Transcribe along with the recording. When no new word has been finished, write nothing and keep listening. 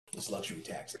this luxury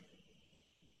tax.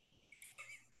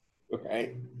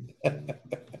 Right.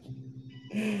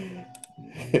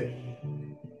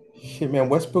 Shit, man,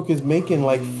 Westbrook is making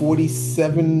like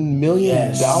 $47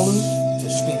 million. To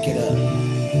stink it up.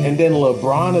 And then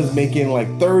LeBron is making like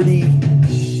 30.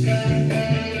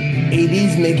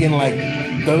 AD's making like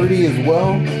 30 as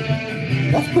well.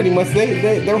 That's pretty much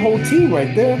their whole team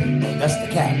right there. That's the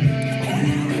cap.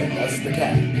 That's the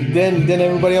cap. Then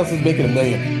everybody else is making $1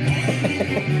 million.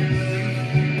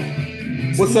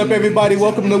 What's up, everybody?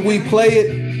 Welcome to We Play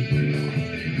It.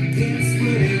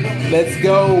 Let's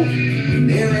go.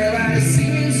 Everybody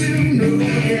seems to know,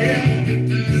 yeah.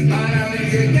 You got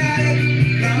it,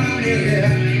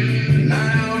 yeah.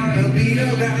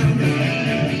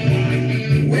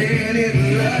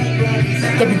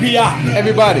 WPI,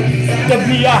 everybody.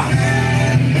 WPI.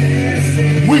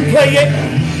 We play it.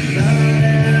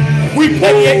 We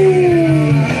play it.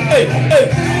 Hey, hey.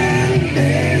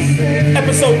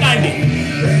 Episode 90.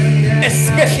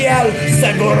 Espacio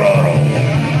Seguro.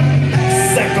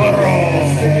 Seguro.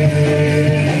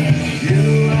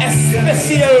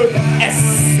 Espacio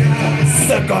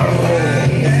Seguro.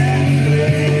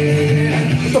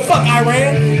 What the fuck,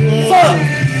 Iran? Fuck.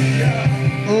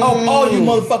 All you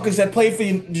motherfuckers that play for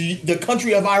the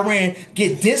country of Iran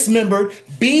get dismembered,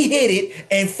 beheaded,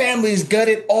 and families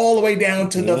gutted all the way down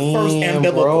to the first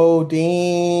umbilical. Bro,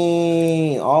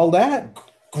 dang. All that?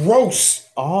 Gross.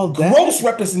 All that? Gross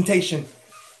representation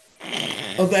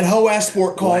of that whole ass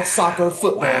sport called soccer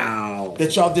football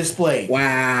that y'all displayed.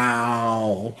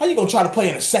 Wow. How you gonna try to play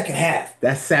in the second half?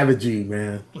 That's savagery,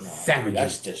 man. Savagery.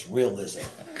 That's just realism.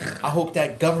 I hope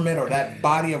that government or that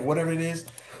body of whatever it is,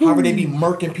 however they be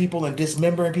murking people and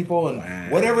dismembering people and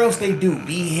whatever else they do,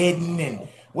 beheading and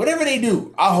whatever they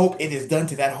do, I hope it is done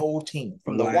to that whole team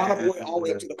from the water boy all the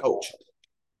way up to the coach.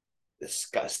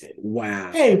 Disgusted.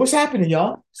 Wow. Hey, what's happening,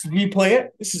 y'all? This is We Play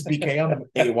It. This is BK. I'm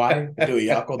AY. Dewey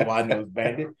Yako, the Wide Nose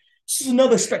Bandit. This is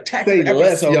another spectacular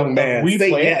episode. Young man. We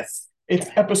Play Yes. It's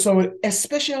episode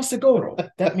Espacio Seguro.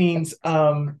 That means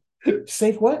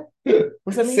safe what?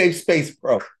 What's that mean? Safe space,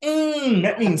 bro.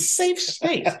 That means safe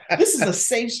space. This is a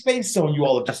safe space zone you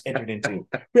all have just entered into.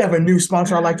 We have a new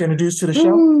sponsor I'd like to introduce to the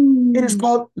show. It is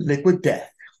called Liquid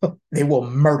Death. They will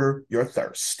murder your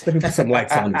thirst. Let me put some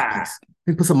lights on this, please.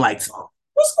 Let me put some lights on.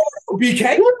 What's going on,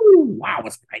 BK? Wow,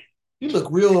 it's bright. You look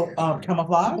real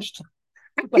camouflaged.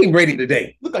 I came ready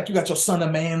today. Look like you got your Son of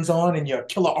Mans on and your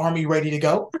Killer Army ready to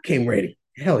go. I came ready.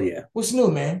 Hell yeah. What's new,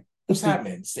 man? What's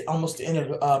happening? It's almost the end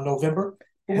of November.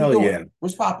 Hell yeah.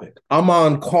 What's popping? I'm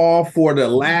on call for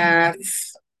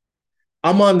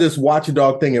I'm on this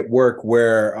watchdog thing at work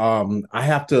where I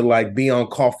have to like be on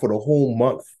call for the whole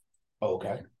month.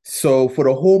 Okay. So for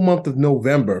the whole month of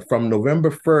November, from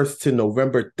November 1st to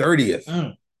November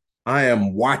 30th, I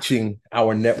am watching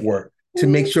our network to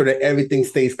make sure that everything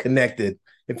stays connected.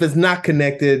 If it's not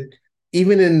connected,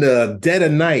 even in the dead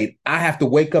of night, I have to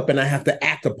wake up and I have to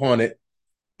act upon it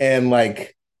and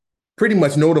like pretty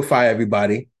much notify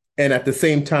everybody. And at the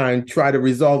same time, try to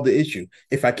resolve the issue.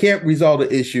 If I can't resolve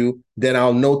the issue, then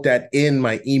I'll note that in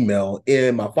my email,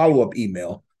 in my follow-up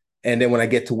email. And then when I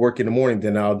get to work in the morning,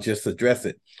 then I'll just address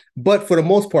it. But for the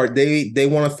most part, they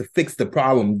want us to fix the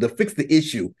problem, to fix the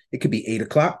issue. It could be 8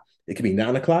 o'clock. It could be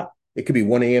 9 o'clock. It could be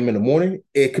 1 a.m. in the morning.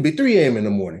 It could be 3 a.m. in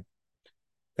the morning.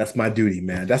 That's my duty,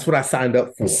 man. That's what I signed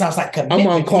up for. It sounds like commitment. I'm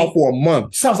on call for a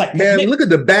month. Sounds like commitment. Man, look at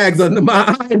the bags under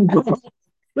my eyes, bro.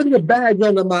 Look at the bags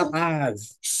under my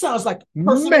eyes. Sounds like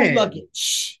personal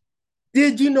luggage.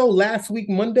 Did you know last week,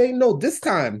 Monday? No, this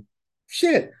time.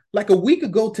 Shit. Like a week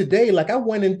ago today, like I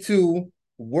went into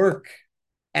work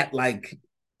at like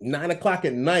 9 o'clock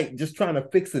at night just trying to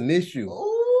fix an issue.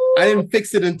 Ooh. I didn't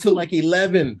fix it until like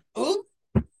 11. Ooh.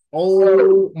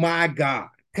 Oh my God.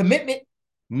 Commitment.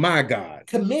 My God.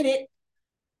 Committed.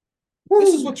 Woo.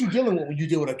 This is what you're dealing with when you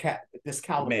deal with a cat, this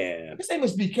caliber. Man. His name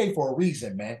is BK for a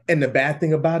reason, man. And the bad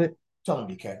thing about it? Tell him,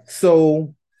 BK.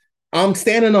 So I'm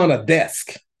standing on a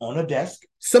desk. On a desk?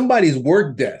 Somebody's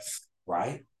work desk.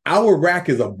 Right. Our rack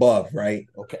is above, right?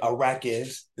 Okay, a rack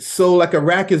is? So like a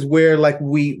rack is where like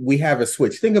we have a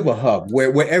switch. Think of a hub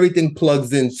where everything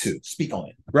plugs into. Speak on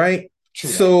it. Right? True.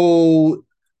 So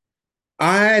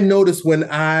I noticed when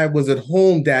I was at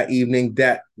home that evening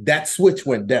that switch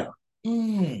went down.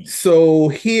 So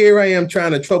here I am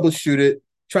trying to troubleshoot it,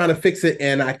 trying to fix it,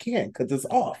 and I can't because it's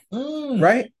off.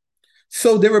 Right?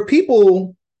 So there are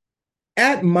people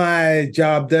at my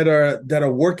job that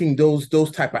are working those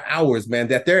type of hours, man,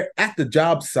 that they're at the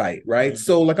job site, right?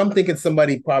 So like I'm thinking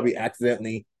somebody probably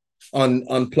accidentally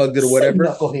unplugged it or whatever.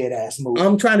 Knucklehead ass move.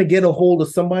 I'm trying to get a hold of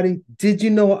somebody. Did you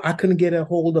know I couldn't get a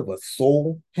hold of a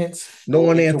soul? Hence, no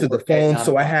one answered the phone,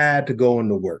 so I had to go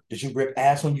into work. Did you rip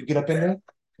ass when you get up in there?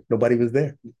 Nobody was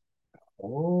there.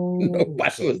 Oh,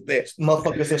 nobody was there.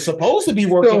 Motherfuckers are supposed to be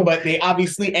working, but they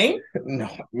obviously ain't. No,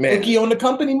 man. Cookie on the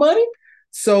company money.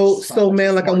 So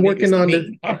man, like I'm working on this.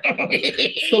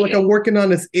 So like I'm working on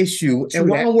this issue, and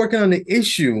while I'm working on the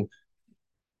issue,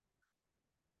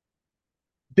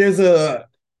 there's a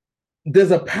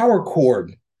power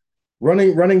cord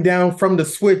running down from the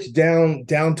switch down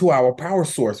to our power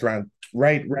source right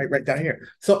down here.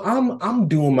 So I'm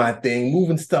doing my thing,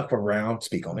 moving stuff around.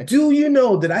 Speak on it. Do you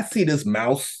know that I see this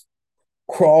mouse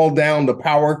crawl down the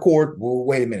power cord? Well,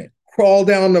 wait a minute. Crawl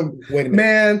down the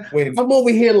man. Wait a minute. I'm over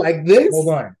here like this. Hold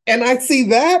on. And I see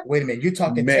that. Wait a minute. You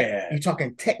talking you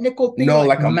talking technical thing? No,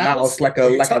 like a mouse, like a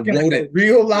rodent.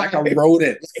 Real life. Like a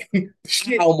rodent. I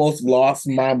almost lost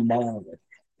my mind.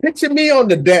 Picture me on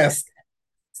the desk,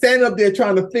 standing up there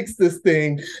trying to fix this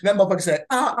thing. That motherfucker said,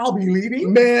 I'll be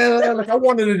leaving. Man, like I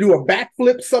wanted to do a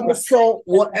backflip, somersault,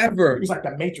 whatever. It was like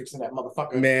the Matrix in that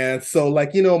motherfucker. Man, so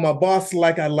like, you know, my boss,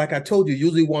 like I told you,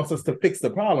 usually wants us to fix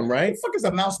the problem, right? What the fuck is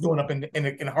a mouse doing up in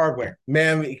the hardware?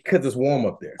 Man, because it's warm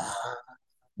up there.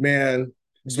 Man,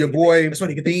 your boy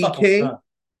BK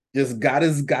just got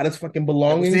his fucking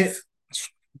belongings.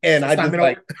 And I just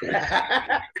like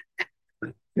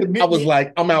I was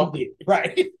like, I'm out.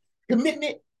 Right.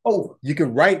 Commitment over. You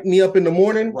could write me up in the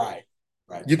morning. Right.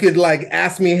 You could like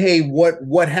ask me, hey,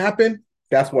 what happened?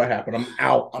 That's what happened. I'm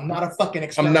out. I'm not a fucking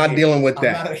exterminator. I'm not dealing with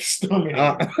that. I'm not an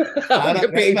exterminator.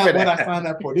 That's not what I signed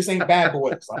up for. This ain't Bad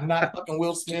Boys. I'm not fucking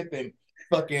Will Smith and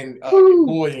fucking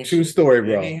boy. And true story,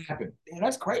 bro. It ain't happened. Damn,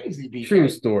 that's crazy, B. True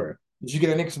story. Did you get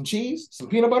a nigga some cheese, some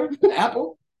peanut butter, an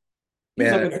apple? He's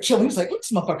up in there chilling. He's like, look,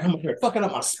 this motherfucker come up here fucking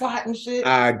up my spot and shit.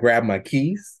 I grabbed my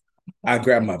keys. I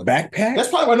grabbed my backpack. That's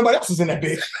probably why nobody else is in that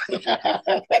bitch.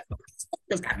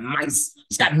 It's got mice.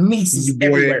 It's got mice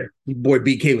everywhere. Your boy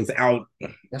BK was out.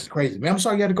 That's crazy, man. I'm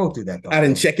sorry you had to go through that, though. I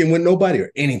didn't check in with nobody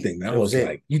or anything. That was it.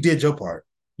 Like you did your part.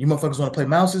 You motherfuckers want to play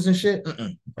mouses and shit.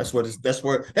 That's where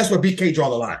BK draw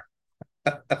the line.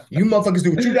 You motherfuckers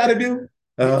do what you got to do.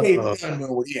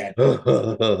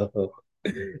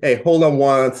 Hey, hold on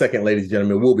 1 second, ladies and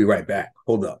gentlemen. We'll be right back.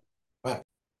 Hold up. Right.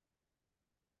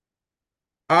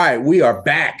 All right, we are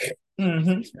back.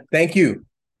 Thank you.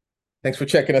 Thanks for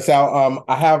checking us out.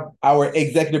 I have our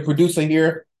executive producer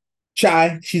here,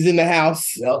 Chai. She's in the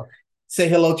house. Yep. Say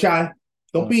hello, Chai.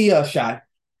 Don't be shy.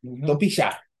 Don't be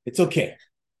shy. It's okay.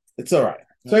 It's all right.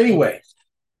 So anyway,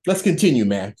 let's continue,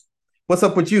 man. What's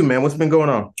up with you, man? What's been going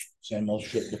on? Same old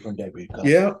shit, different day.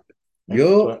 Yeah.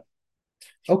 Yo.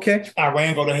 Okay.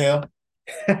 Iran go to hell.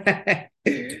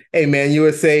 Hey, man,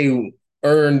 USA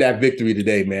earned that victory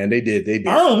today, man. They did. They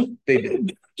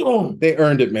did. They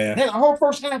earned it, man. Hey, the whole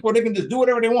first half where they can just do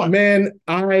whatever they want. Man,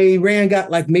 Iran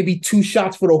got like maybe 2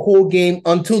 shots for the whole game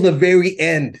until the very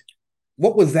end.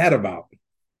 What was that about?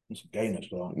 It's gayness,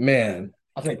 bro. Man.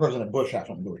 I think President Bush had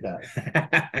something to do with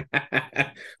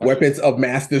that. Weapons of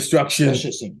mass destruction. That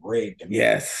shit seemed rigged to me.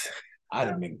 Yes.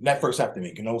 That first half didn't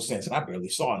make no sense, and I barely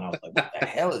saw it. And I was like, what the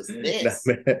hell is this?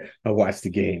 I watched the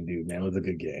game, dude, man. It was a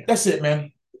good game. That's it,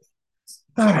 man.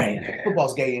 All right.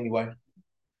 Football's gay anyway.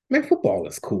 Man, football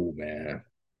is cool, man.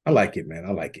 I like it, man.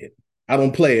 I like it. I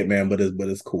don't play it, man, but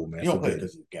it's cool, man. You don't play it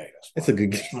because it's gay. It's a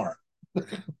good game. Smart.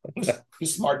 You're a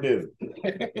smart dude.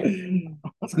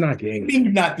 It's not gay. I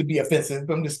mean, not to be offensive,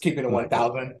 but I'm just keeping it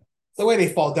 1,000. The way they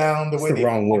fall down, the way they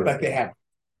wrong word. Like they have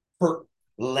hurt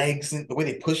legs, and the way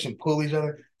they push and pull each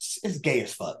other, it's gay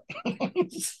as fuck.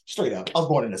 Straight up. I was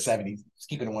born in the 70s. Just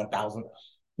keeping it 1,000.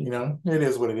 You know, it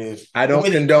is what it is. I don't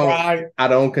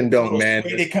condone, man.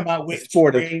 They come out with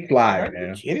sport is fly,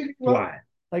 man. Fly.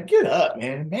 Like, get up,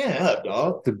 man. Man up,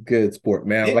 dog. It's a good sport,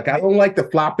 man. I don't like the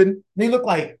flopping. They look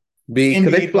like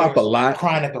because they flop a lot.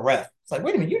 Crying at the ref. It's like,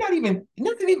 wait a minute,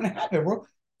 nothing even happened, bro.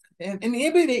 And in the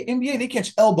NBA, they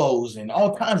catch elbows and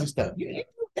all kinds of stuff.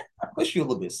 I push you a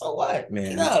little bit. So what?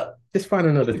 Man. Get up. Just find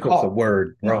another choice of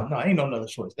word, bro. No, ain't no another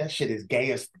choice. That shit is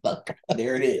gay as fuck.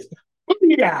 There it is.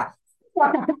 Yeah.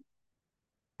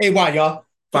 Hey, why, y'all?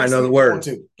 Find another word.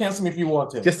 Cancel me if you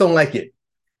want to. Just don't like it.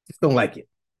 Just don't like it.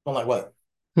 Don't like what?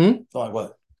 Don't like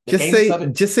what? Just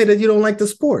say that you don't like the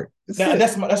sport.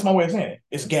 That's my way of saying it.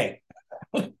 It's gay.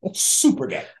 Super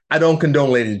gay. I don't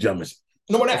condone, ladies and gentlemen.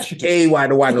 No one asked you to. A-Y,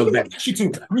 the Y knows bandit. You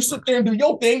to. You sit there and do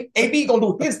your thing. A-B gonna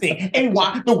do his thing.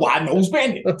 A-Y, the Y knows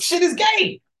bandit. Shit is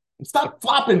gay. Stop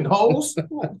flopping, hoes.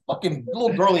 Fucking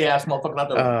little girly ass motherfucker out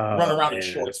there running around in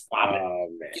shorts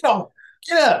flopping.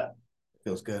 Get up.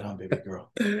 Feels good, huh, baby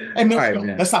girl? Hey, All man, right,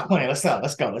 man. let's stop playing. Let's go.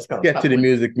 Let's go. Let's go. Get to the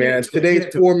music, man. Today's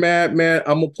format, man.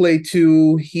 I'm gonna play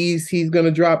two. He's gonna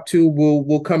drop two.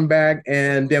 We'll come back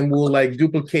and then we'll like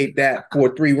duplicate that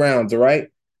for 3 rounds. All right.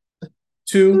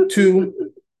 2-2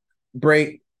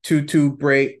 break. 2-2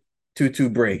 break.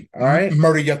 2-2 break. All right.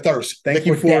 Murder your thirst. Thank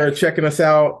you for checking us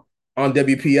out on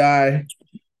WPI.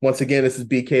 Once again, this is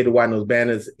BK, the White Nose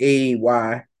Banners,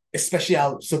 AY.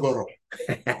 Espacio Seguro.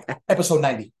 Episode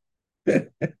 90.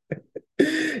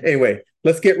 Anyway,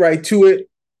 let's get right to it.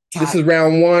 This is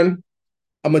round 1.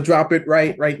 I'm gonna drop it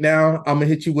right now. I'm gonna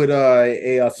hit you with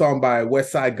a song by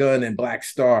West Side Gun and Black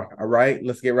Star. All right,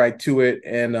 let's get right to it,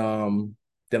 and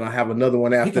then I'll have another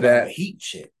one after that. Heat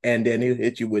shit, and then he'll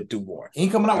hit you with 2 more. He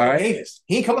ain't coming out with no gayness.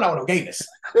 He ain't coming out with no gayness.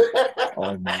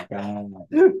 Oh my god!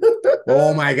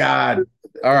 Oh my god!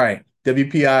 All right,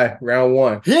 WPI round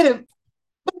 1. Hit him.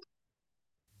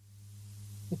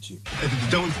 If you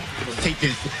don't take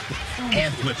this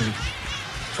ass whipping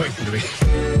personally.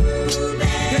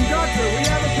 Conductor, we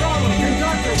have a problem.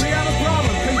 Conductor, we have a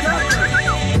problem. Conductor.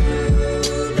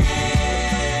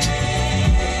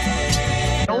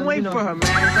 Don't wait for her, man.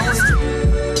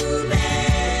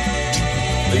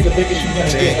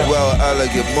 Well,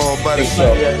 elegant, more body.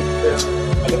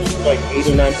 Like 8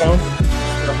 or 9 pounds.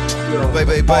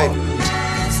 Baby.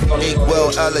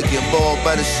 Well, elegant, more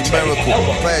medicine,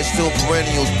 miracle. Past two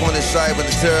perennials, pointed side with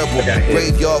the terrible.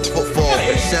 Graveyard football,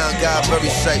 sound guy, very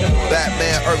safe.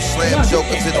 Batman, Earth Slam,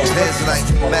 Joker to the pins tonight.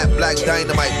 Matt Black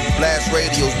Dynamite, blast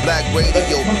radios, black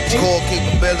radio. Core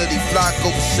capability,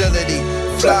 Flocko facility.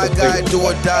 Fly guy, do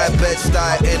or die, bed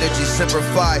style, energy,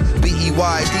 simplify,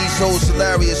 BEY. These hoes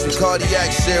hilarious, with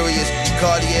cardiac serious.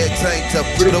 Cardiac tank top,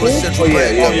 blow the central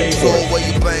bank up. Soul where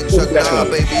you bank truck, nah,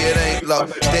 baby, it ain't luck.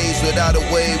 Days without a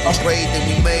wave, we prayed and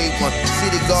we made one. See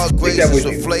the God graces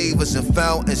with flavors and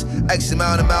fountains. X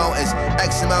amount of mountains,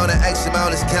 X amount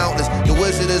is countless. The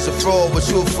wizard is a fraud, what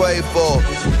you afraid for?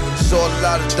 Saw a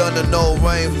lot of thunder, no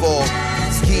rainfall.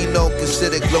 Keynote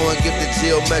considered glowing, gifted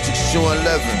geometric, showing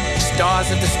 11.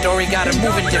 Stars of the story got her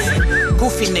moving different.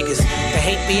 Goofy niggas, the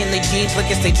hate be in their jeans like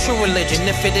it's their true religion.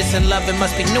 If it isn't love, it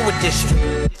must be new edition.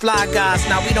 Fly guys,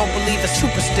 now we don't believe it's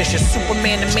superstitious.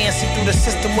 Superman the man, see through the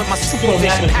system with my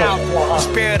supervision. Powerful, the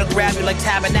spirit will grab you like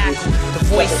tabernacle. The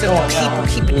voice of the people,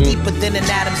 keep it deeper than an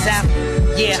Adam's apple.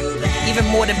 Yeah, even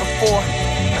more than before.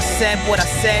 I said what I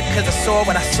said, cause I saw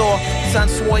what I saw. Son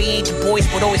swore he ain't the boys,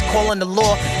 but always calling the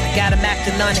law. I got him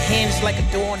acting unhinged like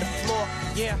a door on the floor.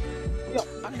 Yeah,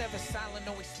 I'm never silent,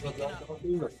 always speaking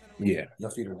up. Yeah. Your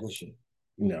feet are good shit.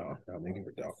 No, I'm making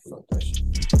it dog food.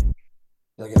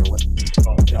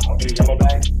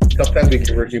 Sometimes we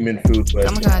can work human food, but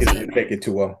it doesn't take it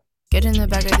too well. Get in the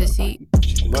back of the seat.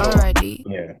 Call her ID.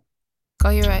 Yeah.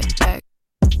 Call you right back.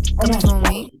 Come and phone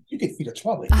me. You can feed a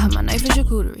trolley. I had my knife in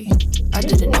charcuterie. I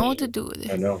didn't know what to do with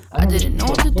it. I know. I didn't know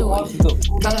what to do with it.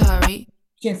 Gotta hurry.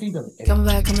 You can't feed them. Come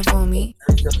back, come and phone me.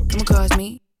 Come across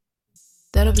me.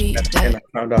 That'll be that. And I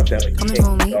found out that Come and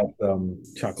phone me.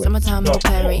 chocolate. Summertime, no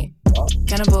Perry.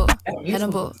 Cannibal,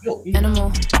 Hannibal,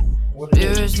 animal.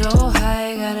 Spirit so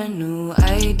high, got a new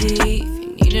ID. If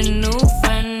you need a new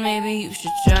friend, maybe you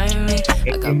should try me.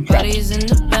 I got buddies in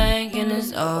the bank, and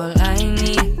it's all I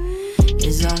need.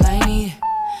 It's all I need.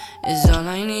 It's all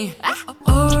I need.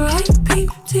 R.I.P.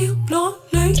 to you, blonde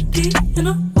lady in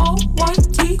a all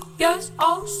white tee. Yes,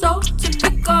 all so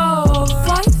typical.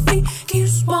 5 feet, can you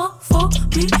smile for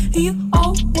me? In your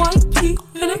all white tee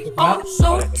and a all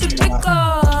so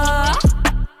typical.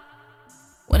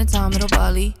 Wintertime, middle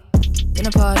Bali,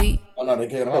 dinner party. Oh no, they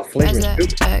get it off. Pass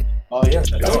that back. Oh yeah,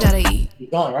 We gotta eat. you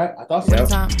gone, right? I thought so.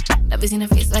 Wintertime. Never seen a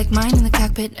face like mine in the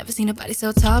cockpit. Never seen a body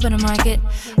so tall but I like it.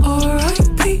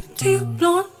 R.I.P. to you,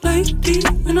 blonde lady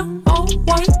in a all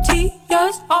white tee.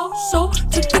 Yes, all so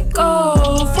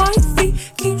typical. 5 feet,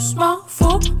 can you smile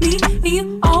for me? In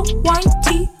your all white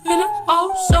tee and a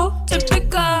all so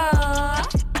typical.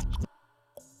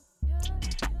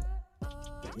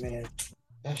 Man,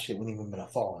 that shit wouldn't even been a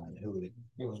fall in the hood.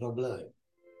 There was no blood.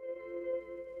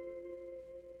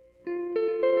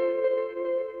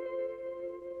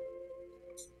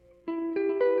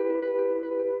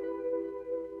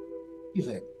 He's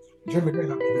like, Jim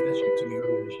McGrath did that shit to me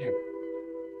earlier this year.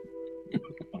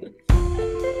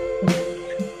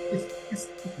 It's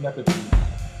nothing to me.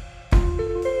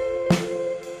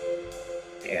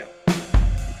 Damn.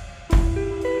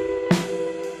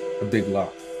 A big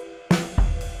loss.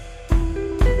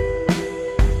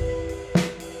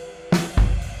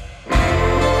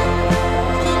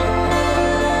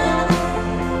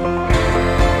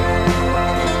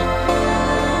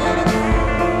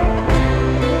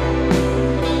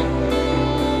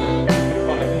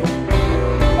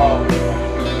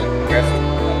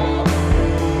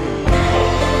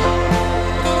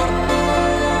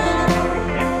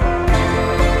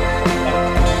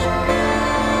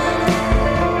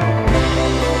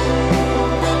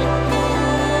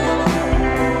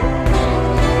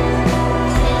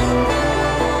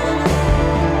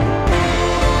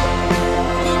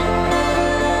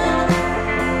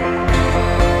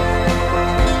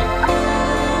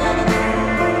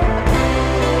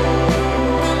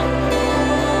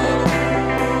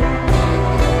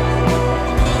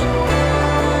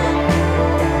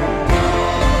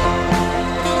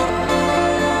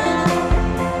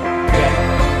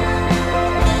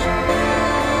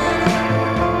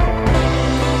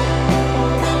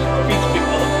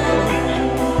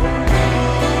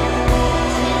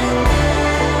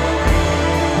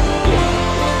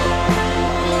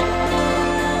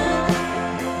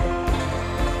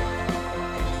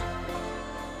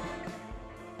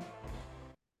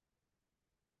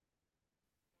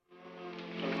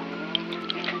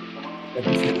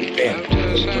 Damn. After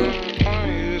a certain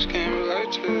point, you just can't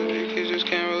relate to it. You just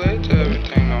can't relate to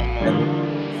everything no more.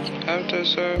 After a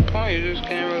certain point, you just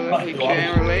can't relate. You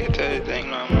can't relate to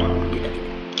everything no more.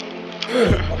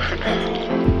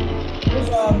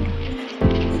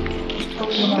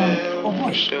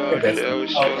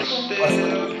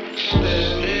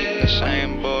 The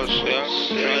same bullshit,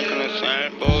 drinking the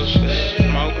same bullshit,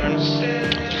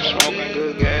 smoking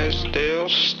good gas,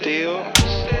 still.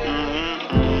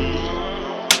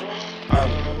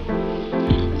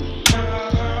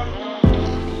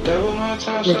 That was my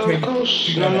time, so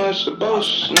coast. No much to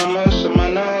boast, no much of my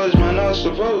knowledge, my knowledge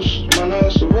to boast, my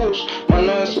knowledge to boast, my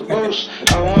knowledge to boast.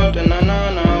 I want the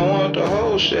na-na-na, I want the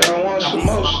whole shit, I want the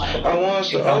most, I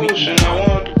want the ocean, I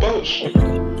want the boast.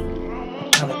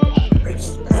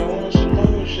 I want some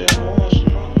more shit, I want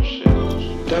some more shit.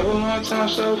 That was my time,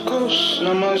 South Coast.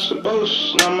 Not much to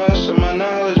boast, not much of my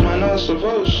knowledge, my knowledge to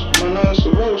boast, my knowledge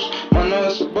to boast, my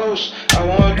knowledge to boast. I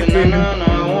want the na-na-na,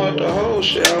 I want the whole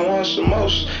shit, I want some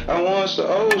most, I want the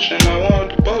ocean, I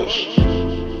want the boast.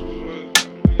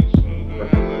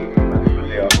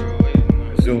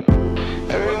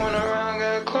 Everyone around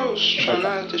got close, try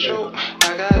not to choke.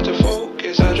 I got to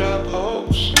focus, I drop a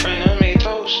hose. Friend of me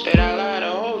toast, that I lie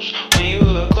to host. When you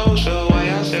look closer, why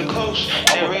I said close?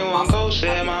 Everyone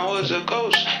ghosted, mine was a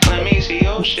ghost. Let me see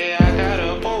your shit, I got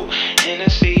a boat. In the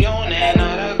sea on that,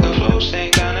 not a good flow,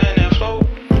 sink down in that float.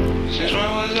 Since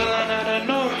when was the line out of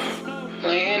north?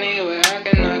 Like anywhere I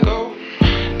cannot go.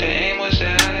 The aim was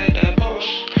that I had that post.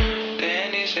 The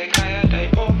ending said Kaya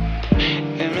that post.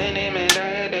 And many men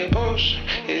died at that post.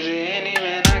 Is it any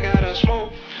man I gotta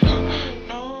smoke?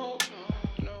 No.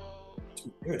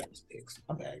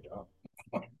 I'm back, dog.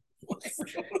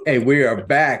 Hey, we are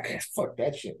back. Fuck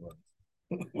that shit, man.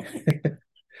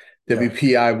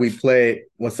 WPI, we played.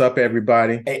 What's up,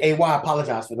 everybody? Hey, I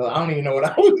apologize for that. I don't even know what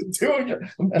I was doing.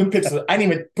 I didn't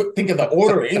even think of the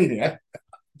order or anything.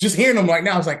 Just hearing them right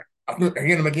now, it's like I'm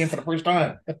hearing them again for the first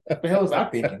time. What the hell was I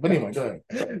thinking? But anyway, go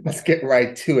ahead. Let's get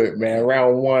right to it, man.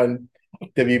 Round one,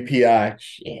 WPI.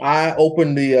 Shit. I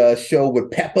opened the show with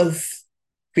Peppers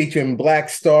featuring Black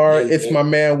Star. Yeah, it's my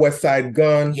man Westside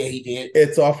Gun. Yeah, he did.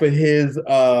 It's off of his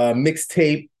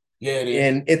mixtape. Yeah, it is.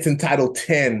 And it's entitled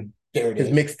 10. There it his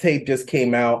is. Mixtape just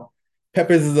came out.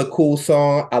 Peppers is a cool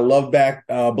song. I love that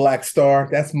Black Star.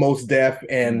 That's Mos Def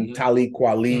and Talib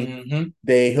Kweli. Mm-hmm.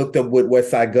 They hooked up with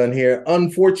Westside Gun here.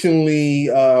 Unfortunately,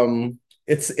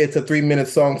 it's a 3-minute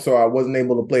song, so I wasn't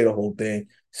able to play the whole thing.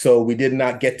 So we did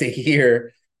not get to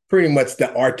hear pretty much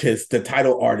the artist, the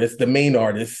title artist, the main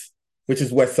artist, which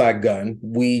is Westside Gun.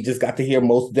 We just got to hear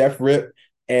Mos Def rip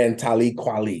and Talib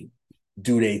Kweli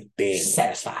do their thing.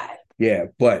 Satisfied. Yeah,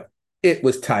 but it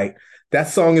was tight. That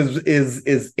song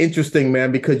is interesting,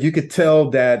 man, because you could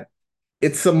tell that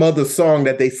it's some other song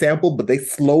that they sampled, but they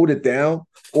slowed it down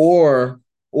or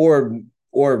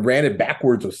ran it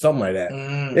backwards or something like that.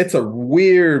 It's a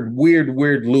weird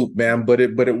loop, man, but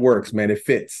it works, man. It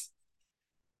fits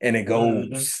and it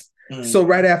goes. So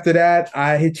right after that,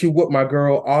 I hit you with my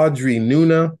girl Audrey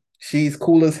Nuna. She's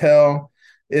cool as hell.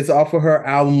 It's off of her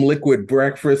album Liquid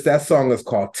Breakfast. That song is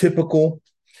called Typical.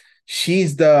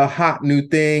 She's the hot new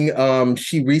thing.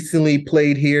 She recently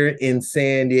played here in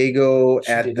San Diego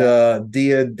at the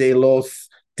Dia de los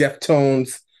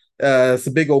Deftones. It's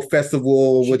a big old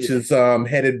festival, which is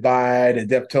headed by the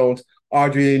Deftones.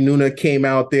 Audrey Nuna came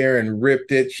out there and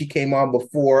ripped it. She came on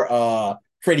before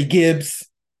Freddie Gibbs.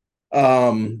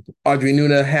 Audrey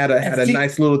Nuna had a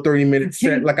nice little 30-minute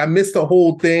set. Like I missed the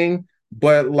whole thing,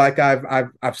 but like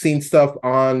I've seen stuff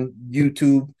on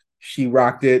YouTube. She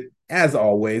rocked it. As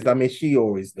always, I mean, she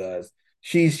always does.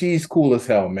 She's cool as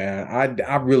hell, man.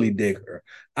 I really dig her.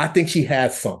 I think she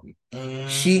has something.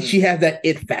 She has that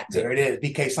it factor. There it is.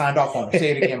 BK signed off on it.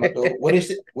 Say it again. What is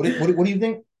it? What do you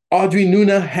think? Audrey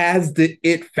Nuna has the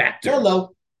it factor.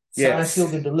 Hello. Yes. Signed,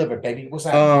 sealed, and delivered, baby. What's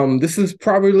happening? This is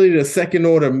probably the second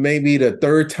or maybe the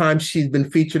third time she's been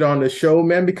featured on the show,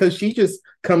 man, because she just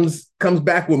comes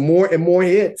back with more and more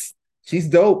hits. She's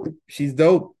dope.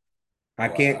 I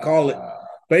can't call it.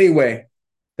 But anyway,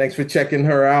 thanks for checking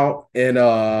her out and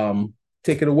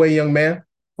take it away, young man.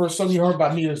 First song you heard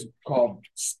by me is called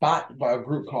Spot by a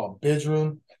group called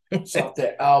Bedroom. It's off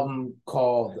the album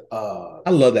called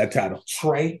I love that title.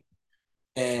 Trey.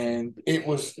 And it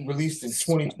was released in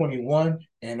 2021.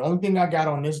 And the only thing I got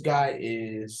on this guy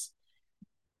is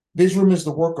Bedroom is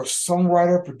the work of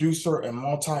songwriter, producer, and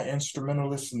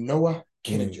multi-instrumentalist Noah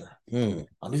Kittinger.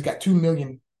 He's got 2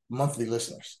 million monthly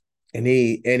listeners. And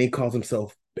he calls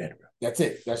himself Bedroom. That's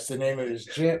it. That's the name of his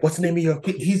jam. What's the name of your?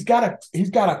 He's got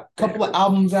a couple of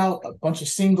albums out, a bunch of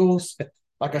singles.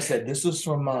 like I said, this is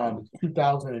from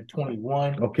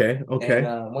 2021. Okay.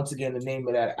 And once again, the name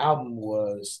of that album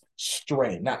was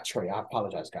Stray, not Trey. I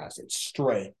apologize, guys. It's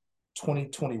Stray,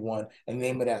 2021. And the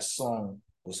name of that song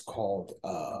was called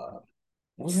what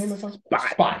was the name of the song?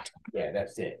 Spot. Yeah,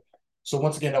 that's it. So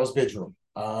once again, that was Bedroom.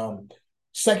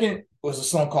 Second was a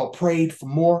song called Prayed for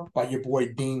More by your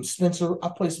boy Dean Spencer. I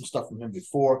played some stuff from him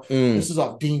before. This is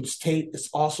off Dean's tape. It's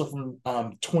also from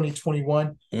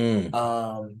 2021.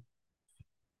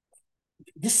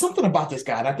 There's something about this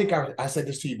guy, and I think I said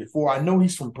this to you before. I know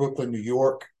he's from Brooklyn, New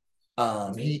York.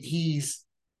 He's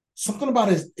something about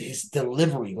his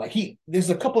delivery. Like there's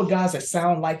a couple of guys that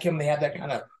sound like him. They have that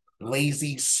kind of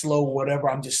lazy, slow, whatever.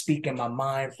 I'm just speaking my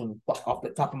mind from off the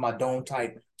top of my dome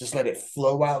type. Just let it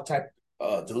flow out type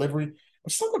delivery.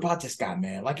 But something about this guy,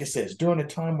 man. Like it says, during a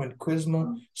time when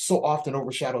charisma so often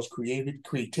overshadows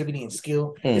creativity and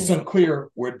skill, it's unclear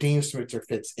where Dean Spencer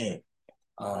fits in.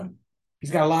 He's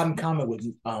got a lot in common with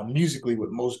musically with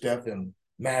Mos Def and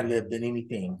Madlib than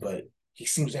anything, but he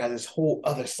seems to have this whole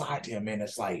other side to him, man.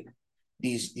 It's like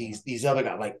these other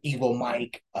guys like Evil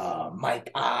Mike,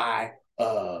 Mike I,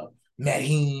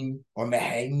 Mahim or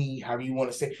Mahimi, however you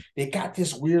want to say. They got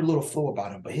this weird little flow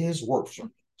about him, but his works for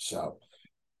me. So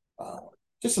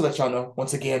just to let y'all know,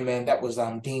 once again, man, that was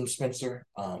Dean Spencer.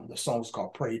 The song was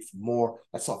called Prayed for More.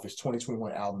 That's off his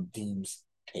 2021 album, Dean's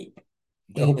Tape.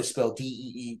 Dean is spelled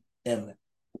DEEM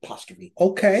apostrophe.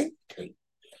 Okay.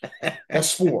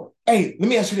 That's 4. Hey, let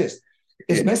me ask you this.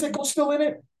 Is Mexico still in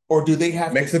it? Or do they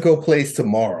have Mexico plays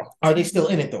tomorrow? Are they still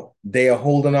in it though? They are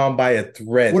holding on by a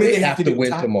thread. What do they have to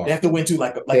win tomorrow? They have to win too,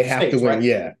 like they have States, to win,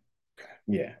 right?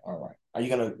 Yeah. All right. Are you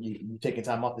gonna you taking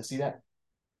time off to see that?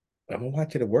 I'm gonna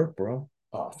watch it at work, bro.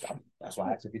 Oh, that's why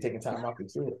I asked if you're taking time off to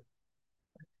see it.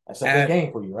 That's a big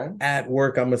game for you, right? At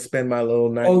work, I'm gonna spend my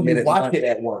little 90 minutes. minutes. You watch it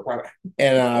at work, right?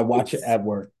 And I watch it at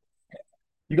work.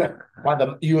 You got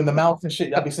you in the mouth and shit.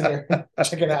 Y'all be sitting there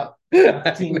checking out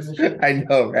the teams and shit. I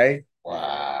know, right?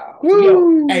 Wow.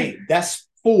 Yo, hey, that's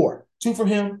 4. 2 for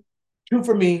him, 2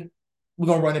 for me. We're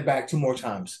gonna run it back 2 more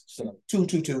times. So 2,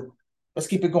 2, 2. Let's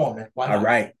keep it going, man. Why not? All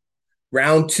right.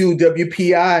 Round 2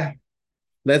 WPI.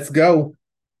 Let's go.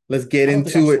 Let's get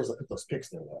into it. Those picks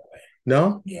there, that way.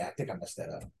 No? Yeah, I think I messed that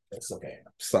up. It's okay.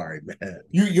 Sorry, man.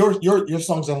 Your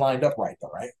songs are lined up right though,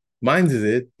 right? Mine's is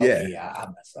it? Yeah. Okay, yeah, I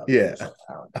messed up. Yeah.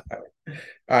 All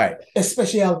right.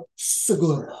 Espacio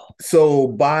Seguro. So,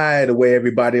 by the way,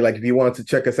 everybody, like if you want to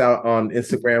check us out on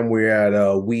Instagram, we're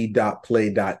at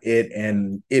we.play.it.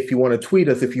 And if you want to tweet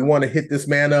us, if you want to hit this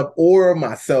man up or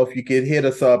myself, you can hit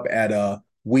us up at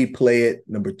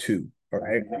WePlayIt2. All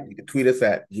right. You can tweet us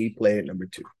at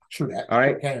WePlayIt2. True that. All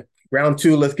right. Okay. Round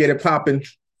 2, let's get it popping.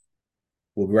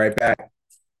 We'll be right back.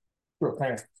 Sure,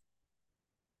 okay.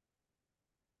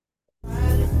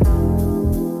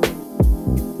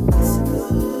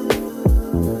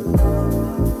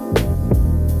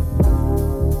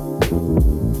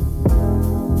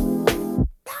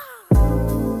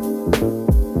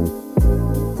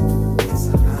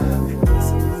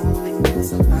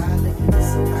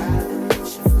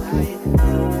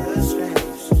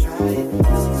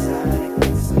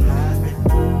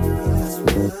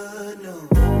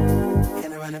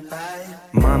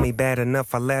 Mommy bad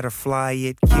enough, I let her fly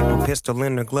it. Keep a pistol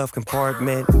in her glove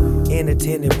compartment. In a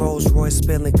tinted Rolls Royce,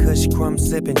 spilling Kush crumbs,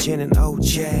 sipping gin and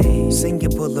OJ. Sing you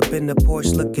pull up in the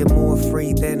Porsche, looking more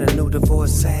free than a new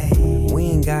divorcee. We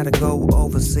ain't gotta go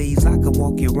overseas, I can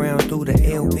walk you around through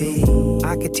the LP.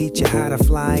 I can teach you how to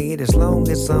fly it as long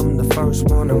as I'm the first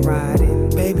one to ride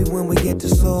it. Baby, when we get to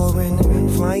soaring,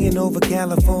 flying over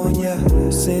California,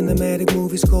 cinematic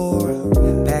movie score.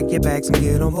 Pack your bags and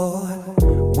get on board.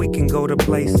 We can go to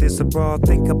places abroad,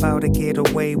 think about a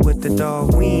getaway with the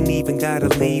dog. We ain't even gotta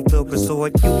leave the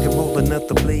resort. You can roll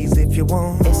another blaze if you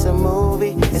want. It's a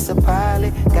movie, it's a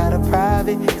pilot, got a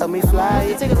private, help me fly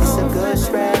it. It's a good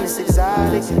strand, it's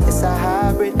exotic, it's a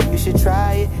hybrid, you should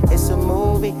try it. It's a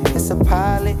movie, it's a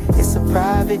pilot, it's a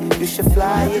private, you should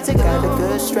fly it. Got a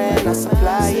good strand, I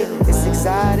supply it. It's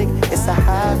exotic, it's a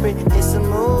hybrid, it's a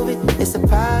movie, it's a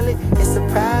pilot, it's a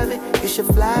private, you should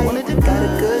fly it. Got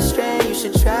a good strand, you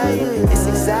should try it. It's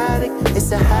exotic,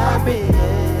 it's a hybrid.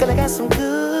 Girl, I got some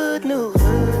good news.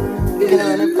 Can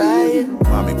I run it by you?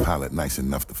 Mommy pilot nice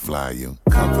enough to fly you.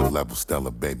 Comfort level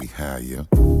stellar, baby, higher.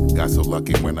 Got so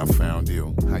lucky when I found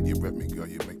you. How you rep me, girl,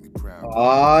 you make me proud.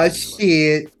 Oh,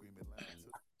 shit.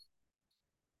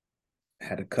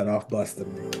 Had to cut off Buster.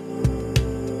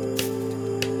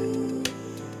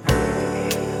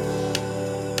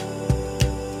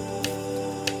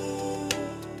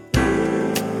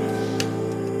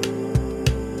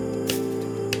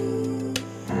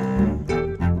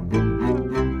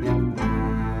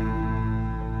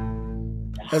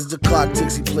 As the clock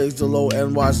ticks, he plays the low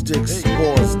NY sticks.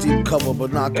 Pause, deep cover,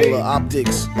 binocular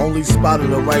optics. Only spotted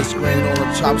a rice grain on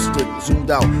a chopstick. Zoomed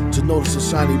out to notice a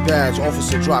shiny badge.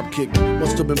 Officer drop kick.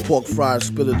 Must have been pork fried.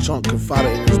 Spit a chunk,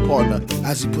 confided in his partner.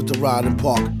 As he put the ride in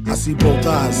park, I see both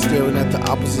eyes staring at the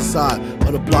opposite side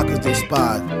of the block as they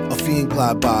spied. A fiend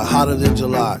glide by, hotter than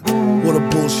July. What a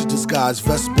bullshit disguise.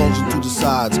 Vest bulging through the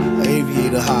sides. An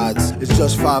aviator hides. It's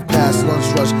just 5 past lunch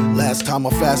rush. Last time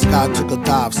a fast guy took a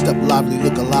dive. Step lively,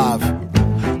 look alive.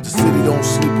 The city don't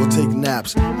sleep or take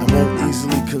naps and won't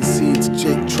easily concede to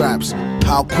Jake traps.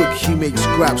 How quick he makes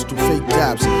scraps through fake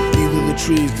daps. Either the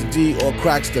trees, the D, or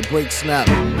cracks that break snap.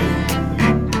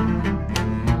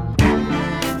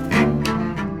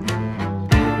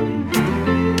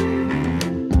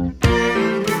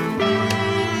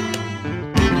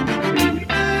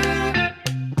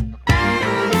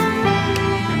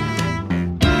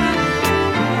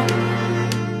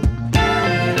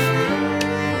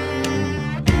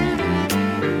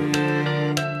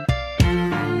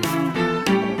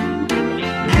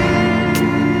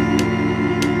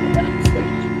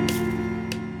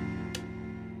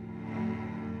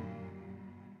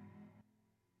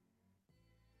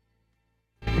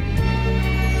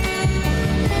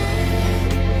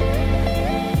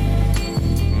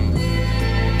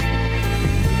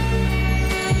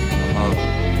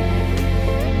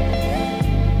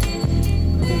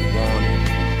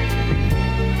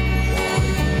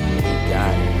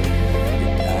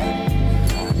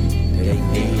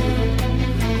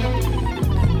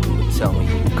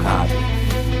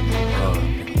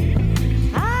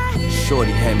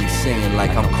 Shorty had me singing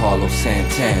like I'm Carlos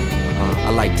Santana. I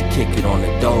like to kick it on the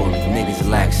dolly, niggas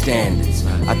lack standards.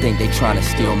 I think they tryna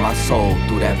steal my soul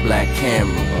through that black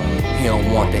camera. He don't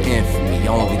want the infamy,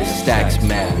 only the stacks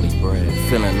matter.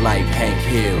 Feeling like Hank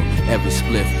Hill, every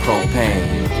spliff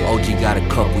propane. OG got a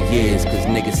couple years, cause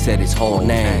niggas said his whole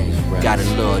name. Got a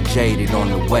little jaded on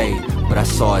the way, but I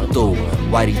saw it through.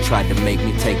 Whitey tried to make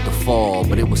me take the fall,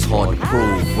 but it was hard to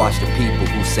prove. Watch the people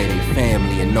who say they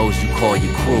family and those you call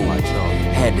your crew.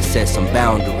 Had to set some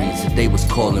boundaries that they was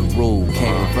calling rude.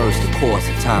 Can't reverse the course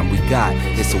of time we got,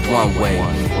 it's a one-way.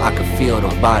 I could feel the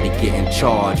body getting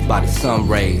charged by the sun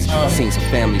rays. Seen some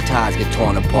family ties get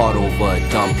torn apart over a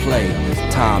dumb play.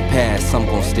 Time passed, some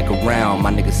gon' stick around,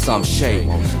 my nigga some shade.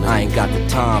 I ain't got the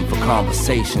time for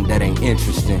conversation that ain't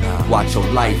interesting. Watch your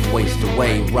life waste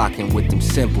away, rocking with them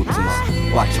simpletons.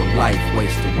 Watch your life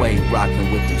waste away,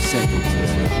 rocking with them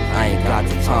simpletons. I ain't got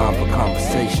the time for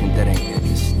conversation that ain't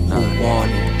interesting. Who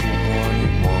want it?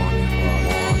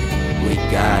 We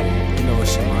got it. You know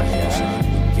what's in my head, son.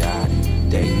 We got it.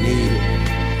 They need it.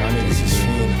 Y'all niggas is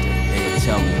fiending. They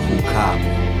tell me who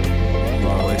copy.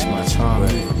 Bro, waste my time,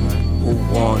 man. Who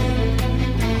want it?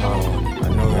 I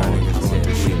know y'all niggas want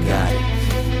this shit. We got it.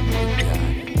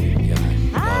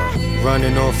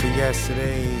 Running off of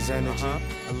yesterday's energy.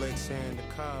 Elixir in the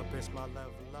cup, it's my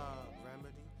level up.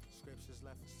 Remedy, scriptures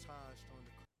left us touched on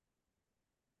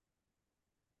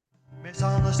the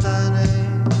misunderstanding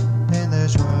in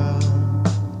this world.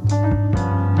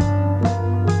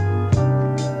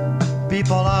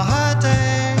 People are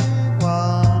hurting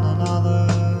one another.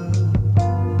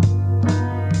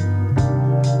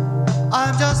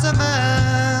 I'm just a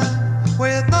man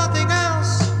with nothing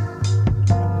else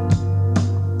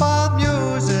but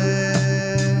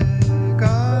music,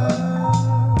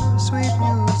 sweet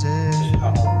music.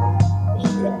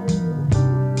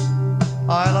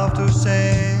 I love to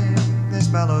sing this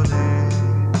melody.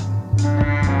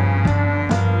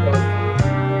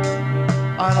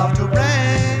 I love to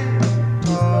bring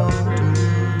home to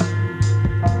you,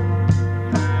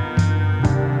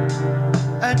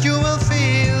 and you will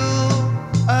feel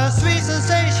a sweet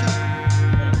sensation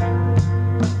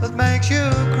that makes you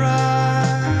cry.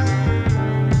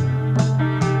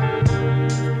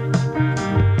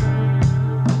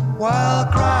 While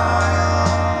crying,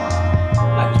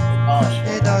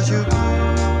 it does you good.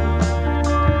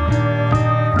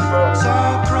 So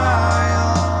cry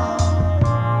on,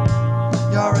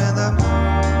 you're in the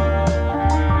mood.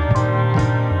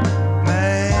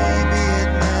 Maybe it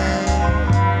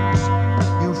makes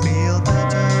you feel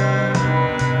better.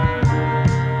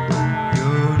 You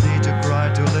need to cry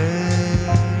to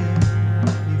live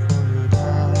before you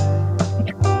die.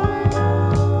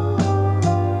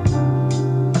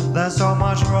 There's so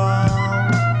much wrong,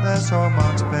 there's so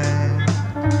much pain.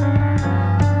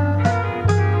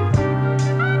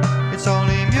 It's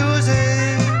only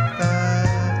music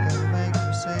that can make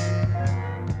you sing.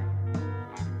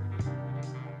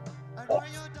 And when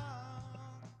you're done,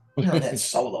 You know that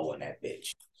solo in that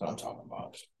bitch. That's what I'm talking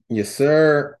about. Yes,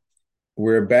 sir.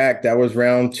 We're back. That was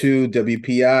round 2,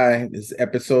 WPI. This is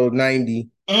episode 90.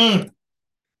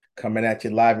 Coming at you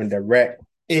live and direct.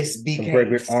 It's from BK.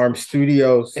 Gregory Arm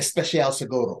Studios. Espacio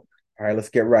Seguro. All right, let's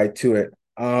get right to it.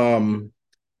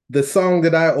 The song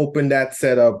that I opened that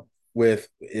setup with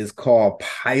is called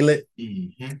Pilot,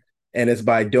 and it's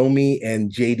by Domi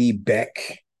and JD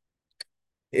Beck.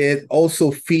 It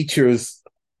also features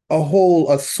a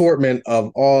whole assortment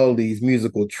of all these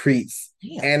musical treats.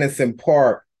 Anderson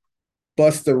Park,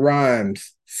 Busta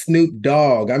Rhymes, Snoop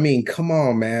Dogg. I mean, come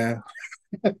on, man.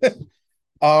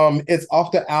 It's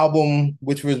off the album,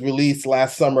 which was released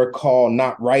last summer, called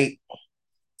Not Right.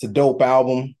 It's a dope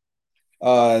album.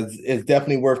 It's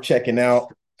definitely worth checking out.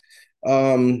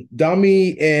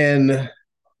 Dami and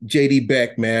JD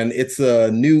Beck, man, it's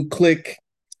a new clique.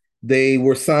 They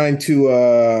were signed to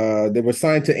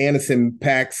Anderson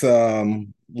Paak's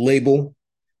label,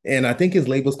 and I think his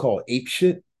label's called Ape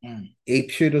Shit, or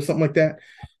something like that.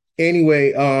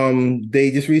 Anyway, they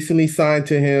just recently signed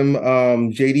to him.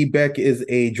 JD Beck is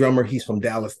a drummer. He's from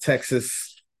Dallas,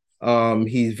 Texas.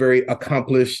 He's very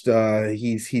accomplished.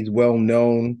 He's well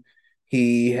known.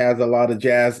 He has a lot of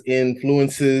jazz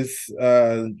influences.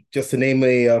 Just to name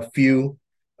a few,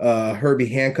 Herbie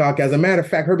Hancock. As a matter of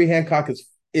fact, Herbie Hancock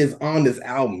is on this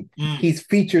album. He's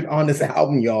featured on this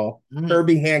album, y'all.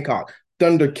 Herbie Hancock,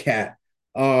 Thundercat,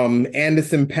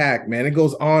 Anderson Paak, man. It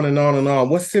goes on and on and on.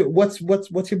 What's your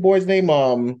boy's name?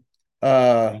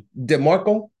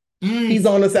 DeMarco? He's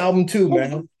on this album too,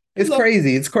 man. It's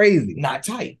crazy. It's crazy. Not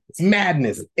tight. It's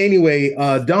madness. Anyway,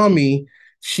 Dami,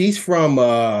 she's from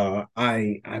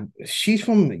she's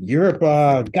from Europe.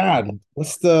 God,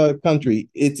 what's the country?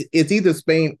 It's either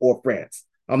Spain or France.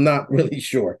 I'm not really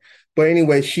sure. But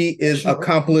anyway, she is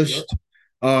accomplished.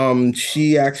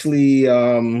 She actually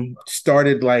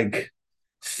started like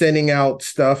sending out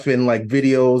stuff in like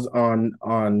videos on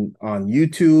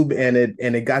YouTube,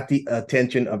 and it got the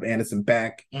attention of Anderson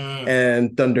Paak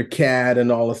and Thundercat and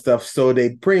all the stuff. So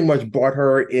they pretty much brought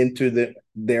her into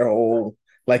their whole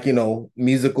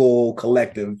musical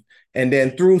collective. And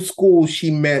then through school, she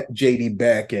met JD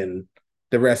Beck, and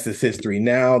the rest is history.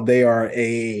 Now they are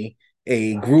a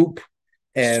group,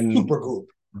 and super group.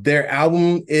 Their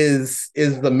album is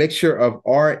the mixture of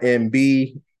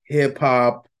R&B, hip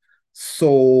hop,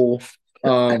 soul,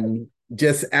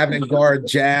 just avant-garde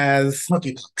jazz.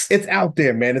 It's out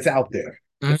there, man. It's out there.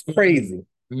 It's crazy.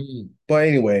 But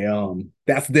anyway,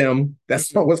 that's them.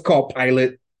 That's what's called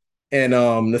Pilot. And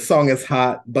the song is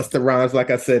hot. Busta Rhymes, like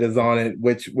I said, is on it,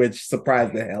 which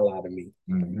surprised the hell out of me.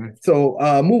 So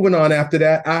moving on after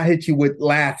that, I hit you with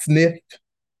Last Sniff.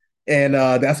 And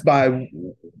that's by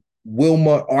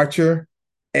Wilma Archer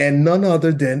and none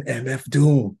other than MF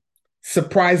Doom.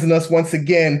 Surprising us once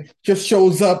again, just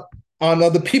shows up on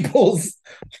other people's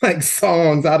like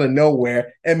songs out of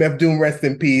nowhere. MF Doom, rest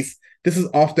in peace. This is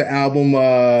off the album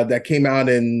that came out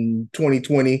in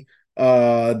 2020.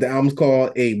 The album's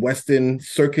called A Western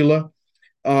Circular.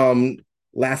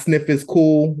 Last Sniff is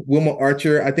cool. Wilma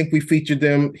Archer, I think we featured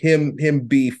him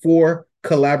before,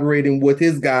 collaborating with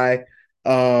his guy.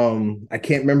 I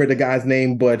can't remember the guy's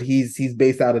name, but he's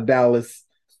based out of Dallas.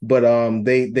 But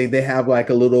they have like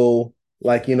a little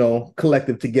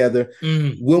collective together.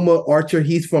 Wilma Archer,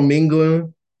 he's from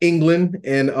England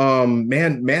and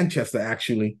Manchester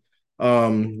actually.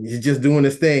 He's just doing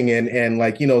his thing, and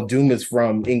Doom is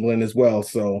from England as well.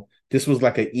 So this was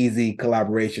like an easy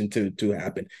collaboration to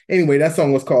happen. Anyway, that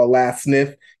song was called Last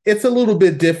Sniff. It's a little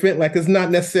bit different. Like, it's not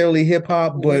necessarily hip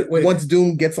hop, but once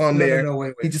Doom gets on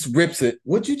there, he just rips it.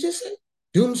 What'd you just say?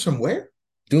 Doom's from where?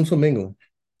 Doom's from England.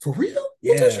 For real?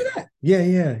 Yeah. Who told you that?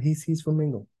 Yeah. He's from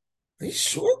England. Are you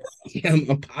sure, bro? Yeah,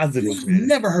 I'm positive. I've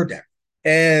never heard that.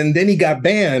 And then he got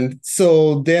banned.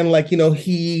 So then,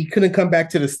 he couldn't come back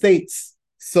to the States.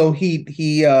 So he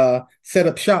set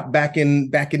up shop back in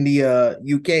the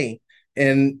UK.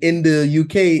 And in the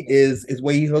UK is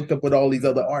where he hooked up with all these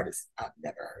other artists. I've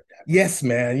never heard that. Yes,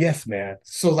 man.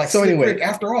 So Slick Rick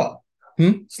after all.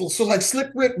 So like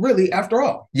Slick Rick really after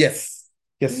all. Yes,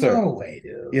 sir. No way,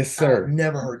 dude. Yes, sir. I've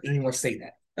never heard anyone say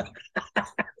that.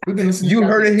 We've been listening. You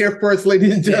heard it here first,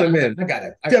 ladies and gentlemen. I got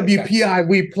it. WPI,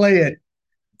 we play it.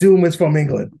 Doom is from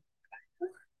England.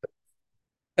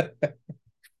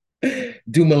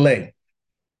 Dumoulin.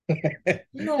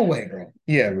 No way, bro.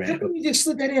 Yeah, man. How come you just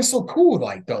slid that in so cool,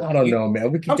 like, though? I don't know,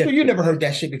 man. I'm sure you never heard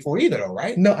that shit before either, though,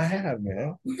 right? No, I have,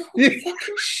 man. No fucking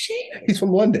shit. He's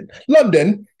from London.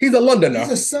 He's a Londoner. He's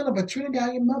a son of a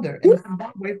Trinidadian mother and a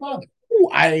Zimbabwe father. Ooh,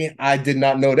 I did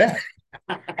not know that.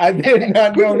 I did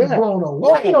not know that.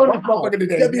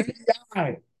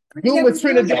 WPI. Doom is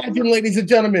Trinidadian, ladies and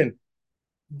gentlemen.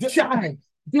 Shine.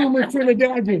 Doom and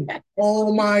Trinidadian.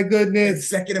 Oh my goodness.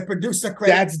 Executive producer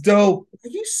credit. That's dope. Are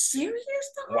you serious?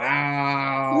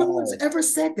 Wow. No one's ever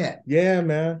said that. Yeah,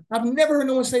 man. I've never heard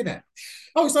no one say that.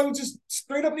 I always thought it was just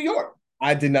straight up New York.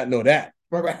 I did not know that.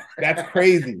 Right. That's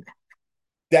crazy.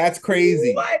 That's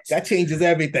crazy. What? That changes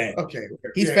everything. Okay.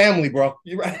 He's family, bro.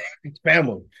 You're right. He's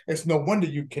family. It's no wonder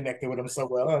you connected with him so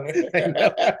well. Huh?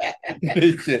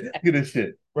 Good shit. Good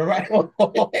shit. Right.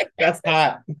 That's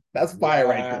hot. That's fire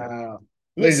right there.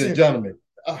 Ladies and gentlemen.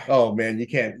 Oh man, you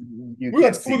can't.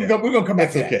 We're gonna come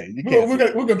back to that. Okay. We're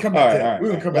gonna come back to that. We're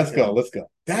gonna come back. Let's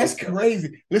go. That's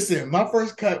crazy. Listen, my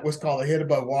first cut was called "A Head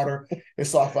Above Water."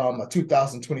 It's off a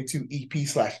 2022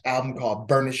 EP/album called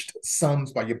 "Burnished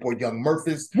Sums" by your boy Young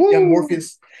Morpheus,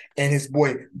 and his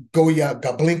boy Goya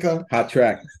Gablinka. Hot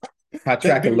track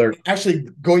alert. Actually,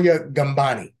 Goya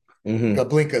Gambani. Mm-hmm.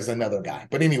 Gablinka is another guy.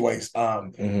 But anyways,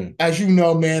 as you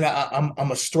know, man, I'm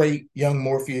a straight Young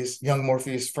Morpheus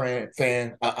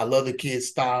fan. I love the kid's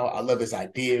style. I love his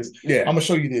ideas. Yeah. I'm gonna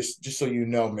show you this just so you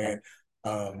know, man.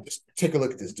 Just take a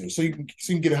look at this dude, so you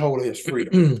can get a hold of his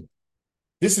freedom.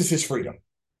 This is his freedom.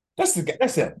 That's it.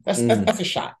 That's a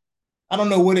shot. I don't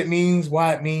know what it means,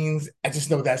 why it means. I just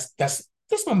know that's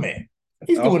my man.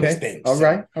 He's doing his thing. All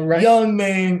right. Young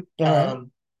man.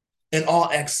 In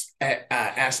all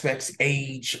aspects,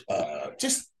 age,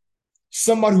 just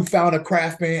somebody who found a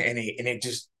craft, man, and it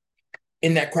just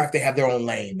in that craft they have their own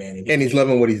lane, man. And he's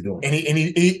loving what he's doing. And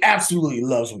he absolutely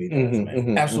loves what he does,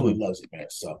 man. Absolutely loves it, man.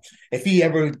 So if he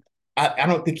ever, I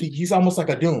don't think he's almost like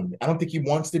a Doom. I don't think he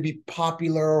wants to be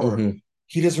popular or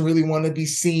he doesn't really want to be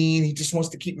seen. He just wants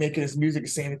to keep making his music and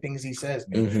saying the things he says,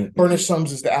 man. Burnished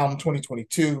Sums is the album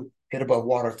 2022. Head Above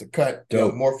Water to cut.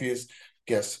 Young Morpheus,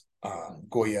 guess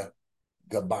Goya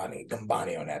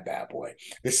Gambani on that bad boy.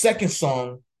 The second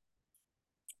song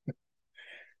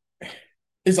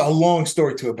is a long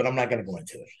story to it, but I'm not going to go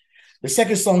into it. The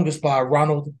second song is by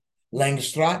Ronald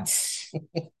Langstraat.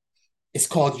 It's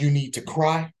called "You Need to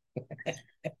Cry."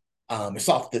 It's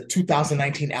off the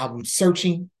 2019 album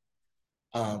Searching.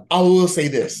 I will say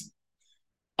this.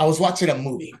 I was watching a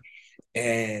movie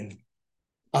and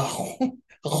a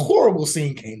horrible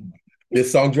scene came on.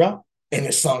 This song dropped? And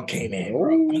the song came in.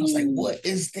 And I was like, what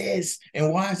is this?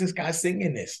 And why is this guy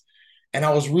singing this? And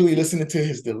I was really listening to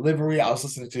his delivery. I was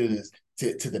listening to this,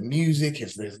 to the music,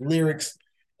 his lyrics.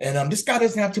 And this guy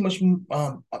doesn't have too much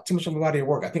of a body of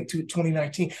work. I think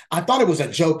 2019. I thought it was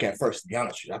a joke at first, to be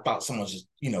honest with you. I thought someone was just,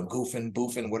 goofing,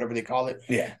 boofing, whatever they call it.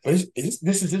 Yeah. But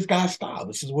this is this guy's style.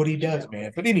 This is what he does,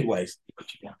 man. But anyways,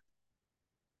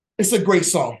 it's a great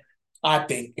song. I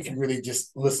think if you really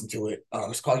just listen to it,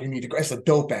 it's called "You Need to Cry." It's a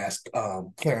dope ass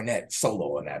clarinet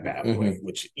solo on that bad boy,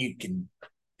 which you can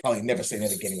probably never say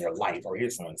that again in your life or hear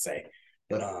someone say.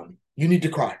 But "You Need to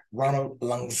Cry," Ronald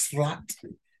Langstraat,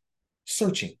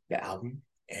 Searching, the album,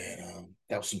 and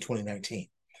that was in 2019.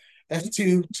 That's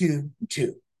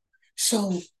 222.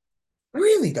 So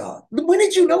really, dog, when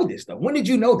did you know this though? When did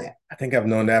you know that? I think I've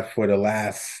known that for the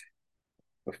last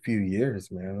a few years,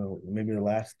 man. Maybe the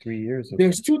last 3 years.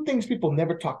 There's two things people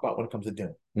never talk about when it comes to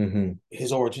Doom: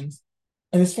 his origins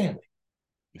and his family.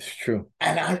 It's true,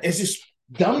 and it's just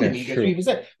dumb to me that you even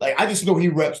said. Like, I just know he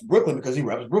reps Brooklyn because he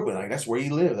reps Brooklyn. Like, that's where he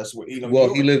lived. That's where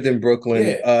Well, he lived in Brooklyn.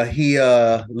 Yeah. He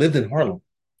lived in Harlem.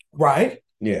 Right.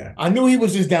 Yeah. I knew he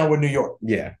was just down with New York.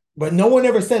 Yeah. But no one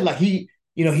ever said like he's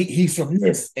from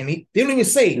this, and he didn't even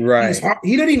say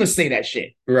he didn't even say that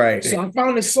shit. Right. So I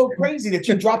found it so crazy that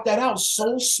you dropped that out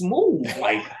so smooth.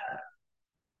 Like,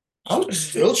 I'm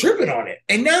still tripping on it.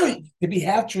 And now to be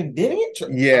half Trinidadian.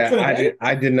 Yeah,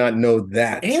 I did not know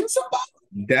that. And somebody.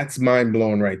 That's mind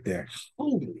blowing right there.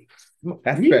 Holy.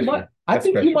 That's special. I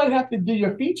think you might have to do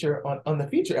your feature on the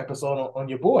feature episode on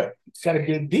your boy. It's got to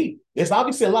get deep. There's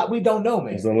obviously a lot we don't know, man.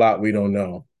 There's a lot we don't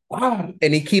know. Wow.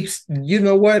 And he keeps, you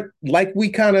know what? Like we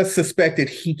kind of suspected,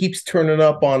 he keeps turning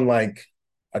up on like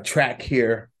a track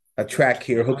here,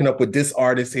 hooking up with this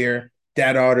artist here,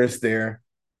 that artist there.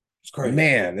 It's crazy.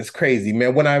 Man, it's crazy,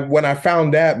 man. When I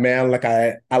found that, man, like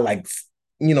I like,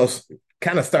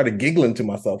 kind of started giggling to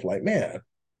myself, like, man,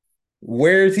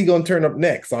 where is he gonna turn up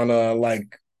next? On a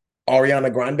like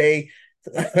Ariana Grande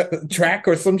track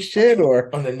or some shit,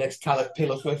 or on the next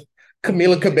Taylor Swift,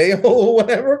 Camila Cabello or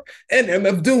whatever, and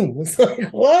MF Doom. It's like,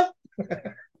 what?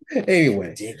 Anyway,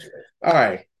 ridiculous. All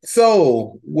right,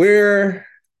 so we're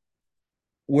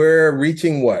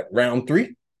reaching what, round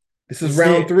 3? This is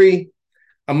round 3.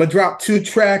 I'm gonna drop 2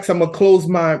 tracks. I'm gonna close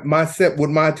my set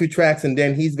with my 2 tracks, and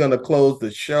then he's gonna close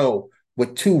the show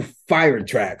with 2 fire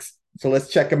tracks. So let's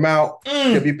check him out.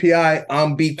 WPI,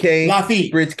 I'm BK,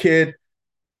 Lafi, Bridge Kid.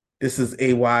 This is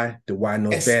AY, the Why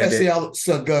Knows Bandit. Espacio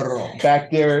Seguro.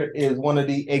 Back there is one of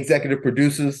the executive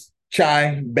producers,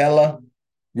 Chai Bella.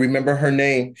 Remember her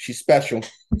name. She's special.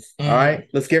 All right,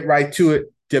 let's get right to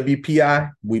it. WPI,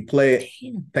 we play it.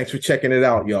 Damn. Thanks for checking it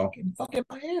out, y'all. Fucking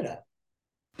my head up.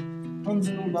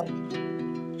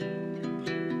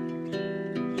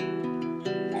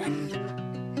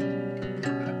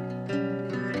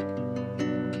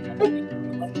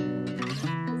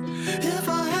 If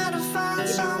I had to find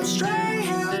some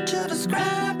strength to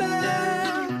describe it,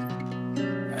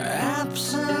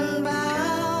 absent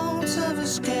bounds of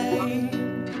escape,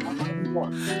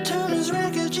 turn his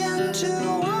wreckage into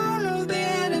one of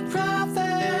bearded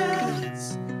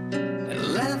prophets,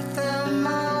 and let them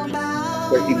all bow.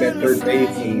 Where he met third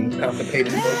base and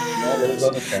constipated and all those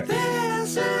other tracks.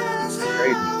 This is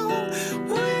how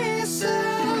we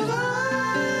survive.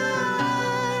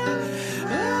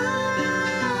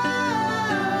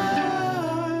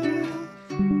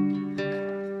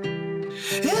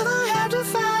 If I had to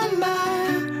find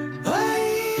my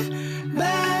way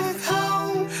back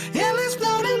home in this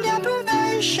floating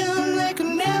deprivation, they could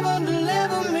never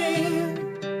deliver me.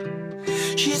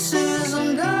 She says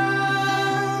I'm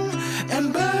done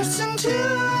and bursts into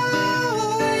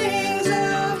wings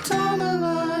of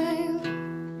tourmaline.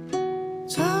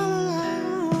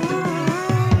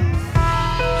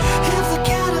 If the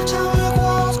catatonic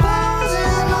walls close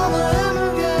in over and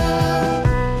again,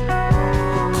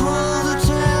 pull the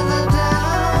tether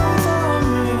down for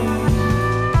me.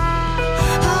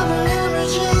 I've been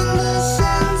hemorrhaging the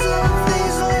sins of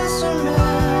these lesser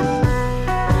men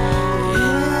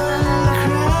in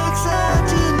cracks I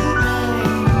didn't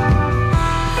make,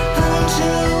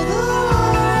 until the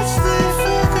lights they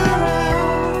flicker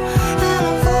out and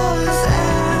a voice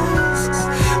asks,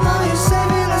 are you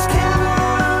safe in this cavern?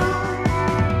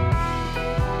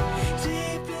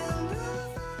 Deep in the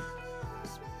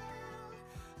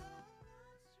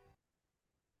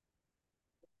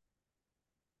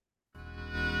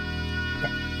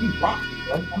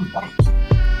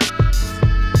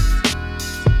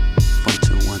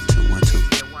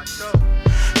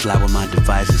Fly with my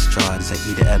devices charged. I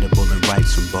eat it edible and write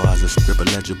some bars. A script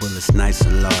illegible, it's nice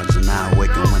and large. And I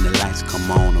awaken when the lights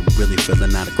come on. I'm really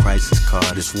filling out a crisis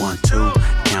card. It's 1, 2,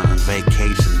 counting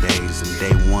vacation days. And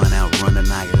day 1, outrun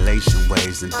annihilation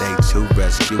waves. And day 2,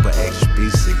 rescue a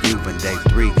HBCU. And day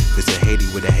 3, visit Haiti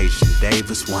with a Haitian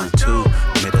Davis. 1, 2,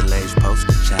 middle-aged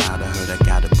poster child. I heard I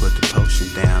gotta put the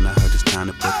potion down. I heard it's time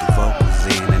to put the vocals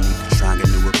in. I need to try a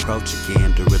new approach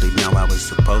again to really know how it's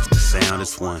supposed to sound.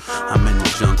 It's 1, I'm in the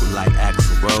jungle like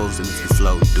Axl Rose. And if you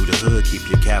float through the hood, keep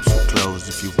your capsule closed.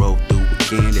 If you roll through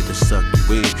again, it'll suck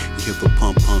you in. You hear a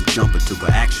pump jump into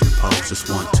an action pose. It's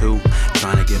 1, 2,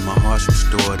 trying to get my heart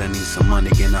restored. I need some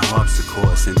money in the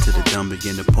harpsichord. Sent to the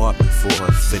Dumbian apartment for it.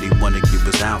 If he wanna give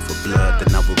us out for blood,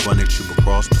 then I will run at you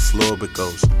across the floor. It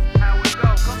goes,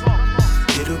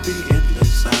 it'll be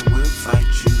endless, I will fight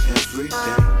you every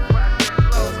day.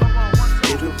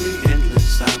 It'll be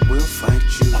endless, I will fight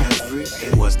you every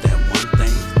day. What's that one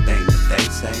thing that they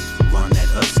say? Run that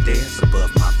upstairs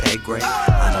above my pay grade.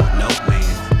 I don't know,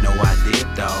 man. No idea,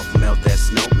 dog. Melt that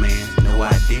snowman. No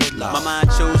idea, love. My mind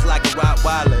chose like a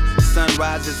Rottweiler. The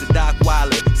sunrise is a Doc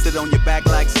Weiler. Sit on your back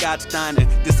like Scott Steiner.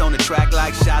 This on the track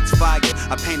like shots fired.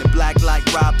 I paint it black like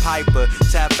Rob Piper.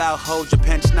 Tap out, hold your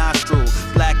pinch nostril.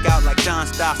 Black out like John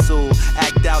Stossel.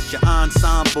 Act out your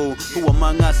ensemble. Who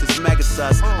among us is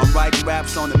Megasus? I'm writing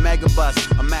raps on the megabus.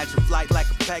 Imagine flight like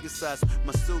a Pegasus.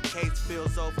 My suitcase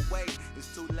feels overweight. It's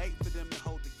too late for them to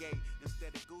hold the gate.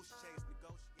 Instead of goose chase,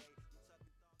 negotiate.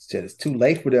 Said it's too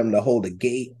late for them to hold the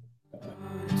gate.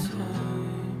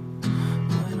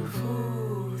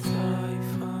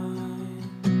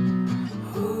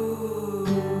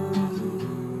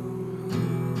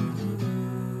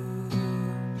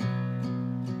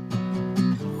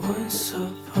 Once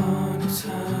upon a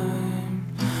time,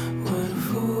 when a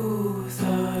fool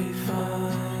thought he'd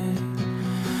find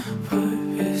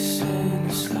purpose in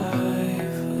his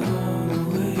life along the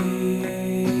way.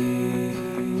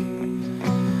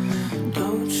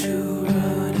 Don't you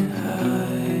run and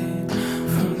hide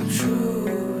from the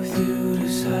truth you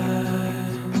desire.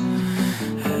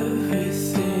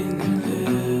 Everything that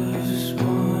lives is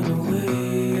one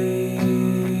away.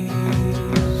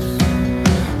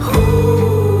 Ooh.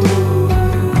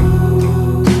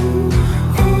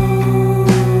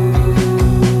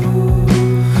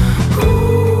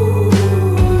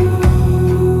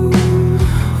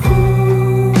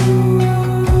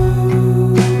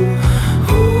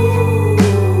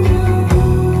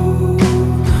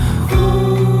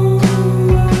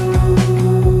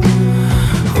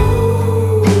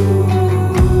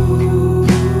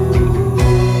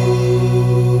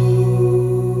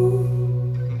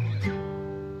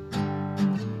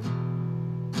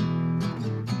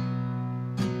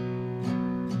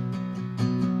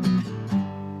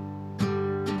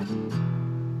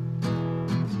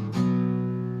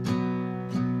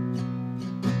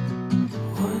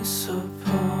 Once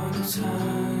upon a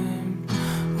time,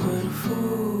 when a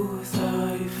fool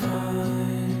thought he'd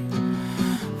find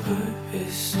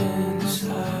purpose in this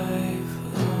life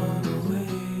along the way.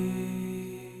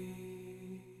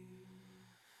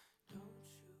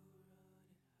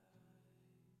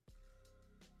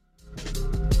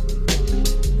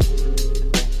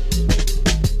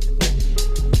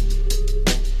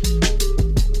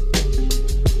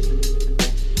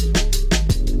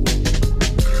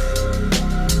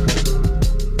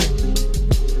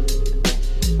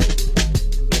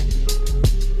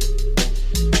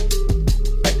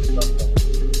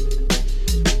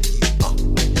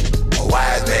 A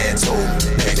wise man told me,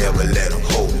 ain't never let him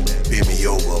hold me. Bend me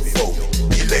over, fold me.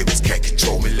 These labels can't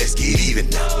control me. Let's get even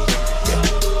now. Yeah.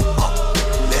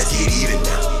 Let's get even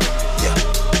now. Yeah.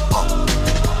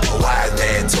 A wise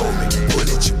man told me,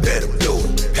 bullet, you better blow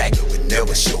it. Pack it, but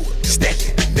never show it. Stack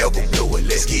it, never blow it.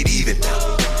 Let's get even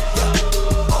now. Yeah.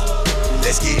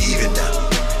 Let's get even now.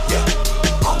 Yeah.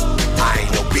 I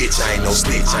ain't no bitch, I ain't no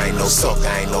snitch, I ain't no sucker,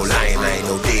 I ain't no lion, I ain't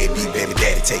no deadbeat baby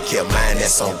daddy. Take care of mine,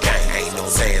 that's on gang. I ain't no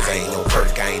Zans, I ain't no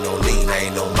perk, I ain't no lean, I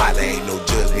ain't no molly, I ain't no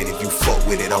judgment. If you fuck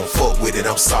with it, I don't fuck with it,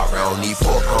 I'm sorry. I don't need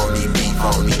pork, I don't need beef,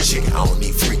 I don't need chicken, I don't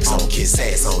need freaks, I don't kiss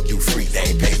ass, I don't do freak.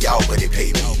 They ain't pay y'all, but they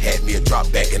pay me. Had me a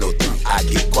drop back in 03. I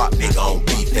get guap, nigga, on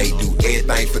beef. They do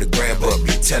everything for the grand, but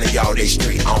be telling y'all they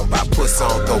street. I don't buy pussy, I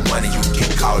don't throw money, you can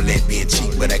get called that being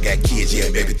cheap. But I got kids, yeah,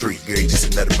 baby, 3. Girl, you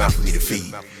just another mouth for me to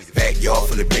feed. Backyard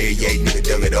full of beer, yeah, nigga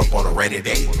dug it up on a rainy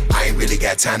day. I ain't really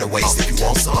got time to waste. If you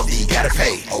want something, you gotta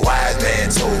pay. A wise man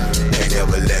told me, ain't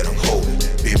never let him hold me.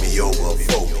 Bend me over,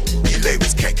 fold me. These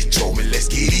labels can't control me. Let's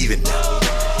get even now.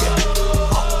 Yeah.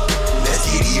 Let's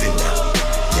get even now.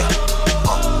 Yeah.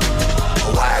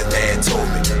 A wise man told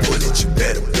me, bullet, you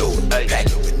better blow it. Pack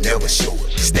it, but never show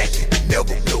it. Stack it,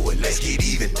 never blow it. Let's get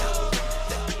even now.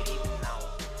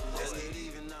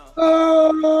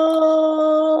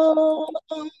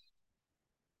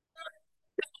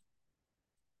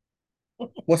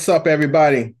 What's up,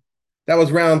 everybody? That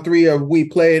was round 3 of We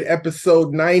Played,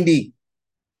 episode 90.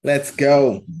 Let's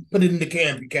go. Put it in the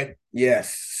can, okay?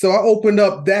 Yes. So I opened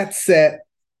up that set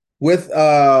with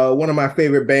one of my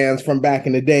favorite bands from back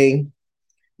in the day,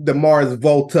 the Mars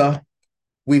Volta.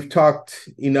 We've talked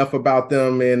enough about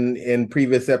them in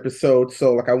previous episodes,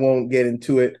 so I won't get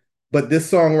into it. But this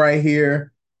song right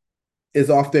here is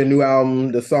off their new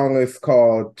album. The song is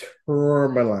called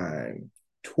Tourmaline.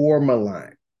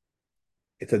 Tourmaline.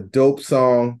 It's a dope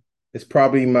song. It's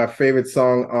probably my favorite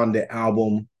song on the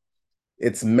album.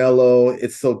 It's mellow.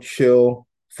 It's so chill.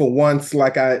 For once,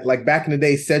 like back in the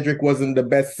day, Cedric wasn't the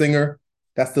best singer.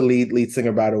 That's the lead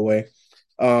singer, by the way.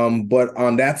 But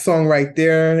on that song right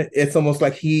there, it's almost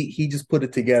like he just put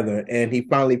it together and he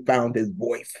finally found his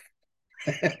voice.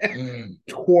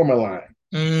 Tourmaline,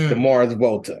 the Mars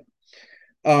Volta.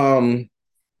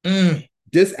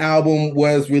 This album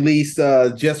was released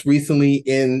just recently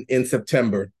in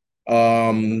September.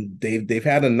 They've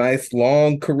had a nice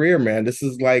long career, man. This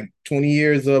is like 20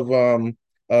 years of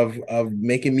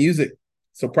making music.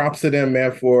 So props to them,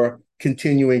 man, for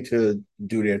continuing to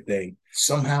do their thing.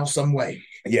 Somehow, some way.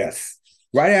 Yes.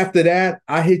 Right after that,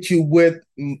 I hit you with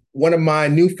one of my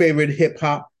new favorite hip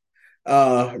hop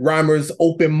rhymers,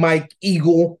 Open Mike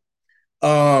Eagle.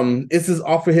 This is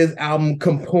off of his album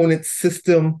Component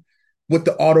System with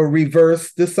the auto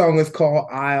reverse. This song is called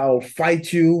I'll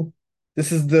Fight You.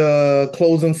 This is the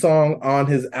closing song on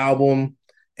his album.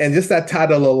 And just that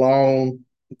title alone,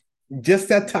 just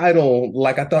that title,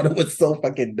 like I thought it was so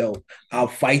fucking dope. I'll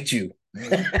Fight You.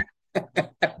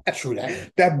 True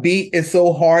that. That beat is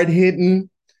so hard hitting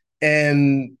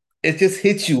and it just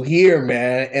hits you here,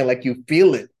 man. And like you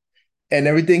feel it. And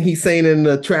everything he's saying in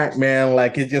the track, man,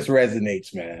 like it just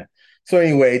resonates, man. So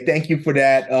anyway, thank you for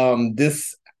that.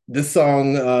 This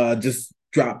song just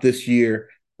dropped this year,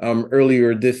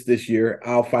 earlier this year.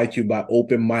 I'll Fight You by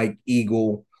Open Mike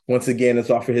Eagle. Once again, it's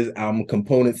off of his album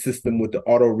Component System with the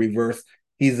auto reverse.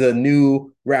 He's a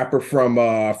new rapper from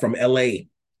LA.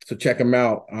 So check him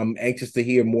out. I'm anxious to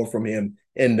hear more from him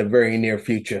in the very near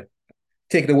future.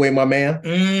 Take it away, my man.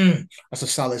 That's a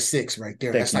solid 6 right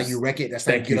there. That's how you wreck it. That's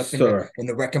how you get up in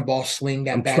the wrecking ball, swing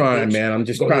that back. I'm trying, man. I'm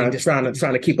just trying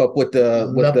to keep up with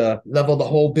the level the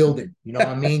whole building. You know what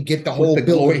I mean? Get the whole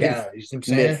building down. You see what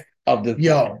I'm saying? Of the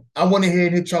Yo, I want to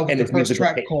hit y'all with the first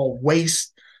track called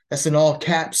Waste. That's in all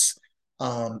caps.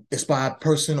 It's by a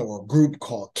person or a group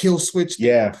called Kill Switch.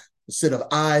 Yeah. Instead of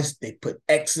I's, they put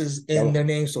X's in their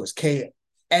name, so it's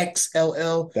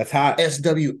KXLL. That's hot.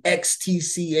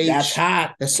 SWXTCH. That's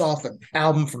hot. That's off an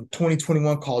album from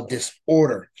 2021 called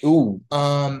Disorder. Ooh.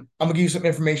 I'm gonna give you some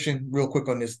information real quick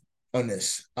on this.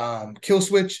 Kill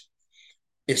Switch.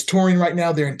 is touring right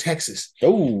now. They're in Texas.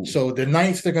 Oh, so the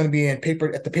 9th they're going to be at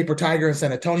the Paper Tiger in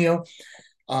San Antonio.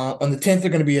 On the 10th they're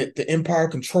going to be at the Empire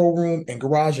Control Room and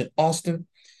Garage in Austin.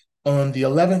 On the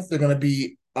 11th they're going to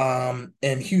be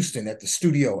in Houston at the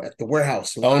studio at the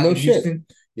Warehouse. No Houston.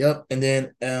 Yep. And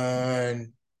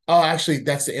then actually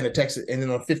that's the end of Texas. And then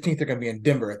on the 15th they're going to be in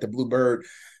Denver at the Bluebird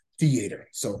Theater.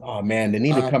 So oh man, they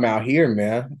need to come out here,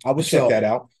 man. I would check that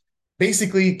out.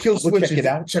 Basically, Kill Switch.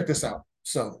 Check this out.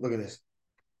 So look at this.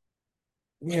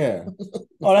 Yeah.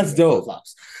 Oh, that's dope.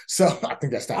 So I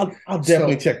think that's that. I'll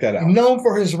definitely check that out. Known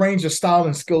for his range of style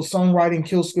and skilled songwriting,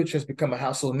 Kill Switch has become a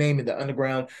household name in the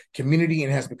underground community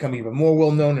and has become even more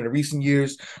well-known in the recent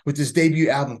years. With his debut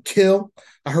album, Kill,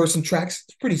 I heard some tracks.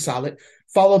 It's pretty solid.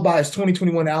 Followed by his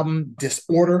 2021 album,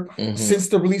 Disorder. Mm-hmm. Since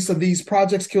the release of these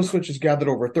projects, Kill Switch has gathered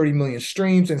over 30 million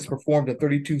streams and has performed a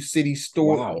 32-city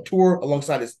tour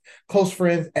alongside his close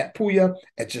friends at Puya,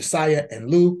 at Josiah,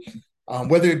 and Lou.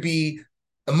 Whether it be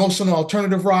emotional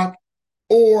alternative rock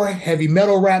or heavy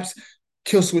metal raps,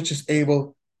 Kill Switch is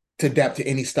able to adapt to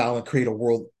any style and create a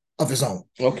world of his own.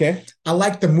 Okay. I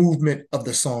like the movement of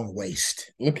the song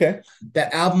Waste. Okay.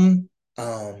 That album,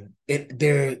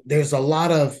 there's a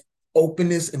lot of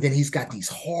openness, and then he's got these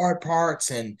hard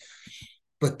parts,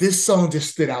 but this song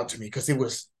just stood out to me because it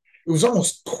was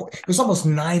almost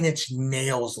 9 Inch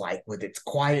Nails like with its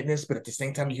quietness, but at the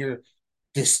same time you hear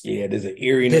this. Yeah, there's an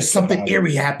eeriness. There's something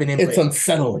eerie happening. It's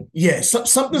unsettling. Yeah,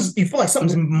 something's. You feel like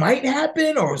something might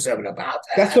happen, or something about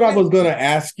that. That's what I was gonna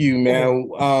ask you, man.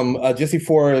 Just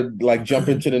before jump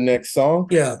into the next song.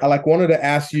 Yeah, I wanted to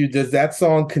ask you: does that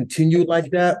song continue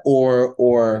like that,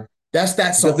 or that's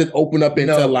that song? Does it open up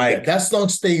into that song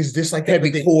stays just like heavy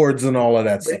that, chords and all of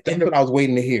that stuff? That's what I was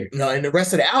waiting to hear. No, and the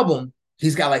rest of the album,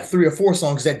 he's got 3 or 4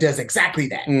 songs that does exactly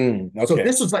that.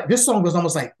 Okay. So this song was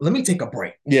almost like, let me take a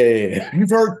break. Yeah. You've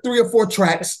heard 3 or 4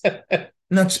 tracks.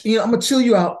 Now, I'm gonna chill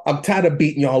you out. I'm tired of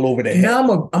beating y'all over the head. Now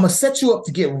I'm gonna set you up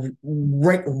to get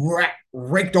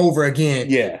raked over again.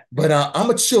 Yeah. But I'm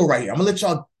gonna chill right here. I'm gonna let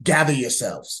y'all gather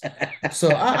yourselves.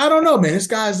 So I don't know, man. This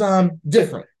guy's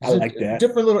different. I like that.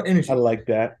 Different little energy. I like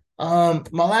that.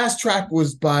 My last track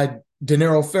was by De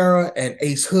Niro Farah and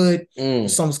Ace Hood. The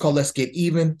song is called Let's Get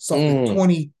Even. It's on the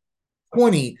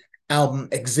 2020 album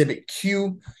Exhibit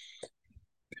Q.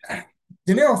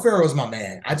 De Niro Farah is my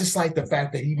man. I just like the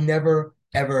fact that he never,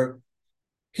 ever,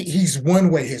 he's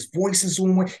one way. His voice is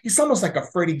one way. He's almost like a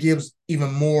Freddie Gibbs,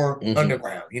 even more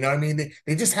underground. You know what I mean?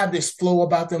 They just have this flow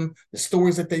about them. The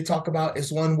stories that they talk about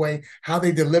is one way. How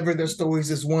they deliver their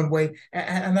stories is one way.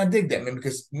 And I dig that, man,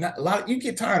 because you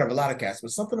get tired of a lot of cats,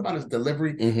 but something about his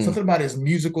delivery, something about his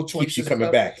musical choices. Keeps you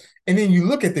coming back. And then you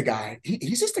look at the guy,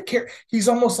 he's just a character. He's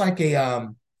almost like I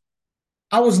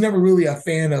was never really a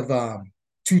fan of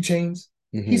 2 Chainz.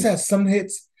 He's had some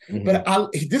hits,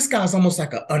 but this guy's almost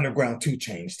like an underground 2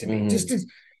 Chainz to me.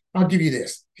 I'll give you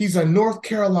this. He's a North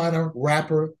Carolina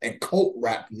rapper and cult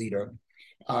rap leader.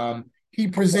 He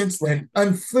presents an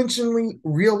unflinchingly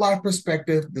real-life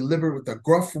perspective delivered with a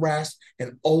gruff rasp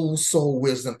and old soul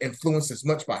wisdom influenced as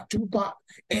much by Tupac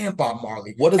and Bob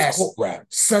Marley. What is cult rap?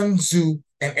 Sun Tzu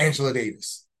and Angela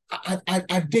Davis.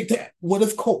 I dig that. What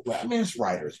is cult rap? Man, it's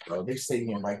writers, bro. They say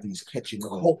and write these catchy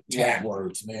little tag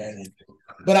words, man.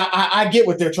 But I get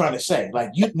what they're trying to say.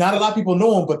 Not a lot of people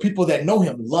know him, but people that know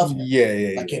him love him.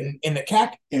 Yeah. In the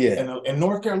CAC, in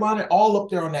North Carolina, all up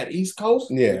there on that East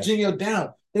Coast, Virginia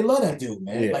down, they love that dude,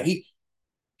 man.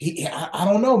 Yeah. I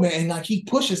don't know, man. And he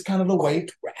pushes kind of the way,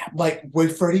 way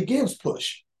Freddie Gibbs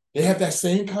push. They have that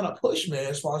same kind of push, man,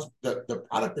 as far as the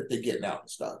product that they're getting out and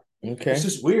stuff. Okay. It's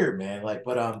just weird, man.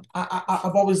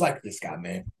 I've always liked this guy,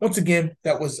 man. Once again,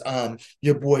 that was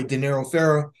your boy De Niro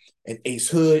Farah and Ace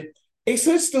Hood. Ace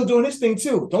Hood's still doing his thing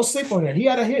too. Don't sleep on him. He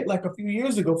had a hit a few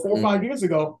years ago, 4 or 5 years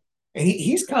ago, and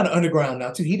he's kind of underground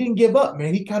now too. He didn't give up,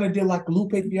 man. He kind of did like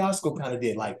Lupe Fiasco kind of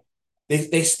did.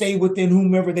 They stay within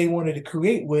whomever they wanted to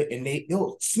create with, and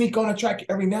they'll sneak on a track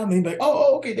every now and then. Be like,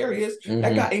 oh, okay, there he is.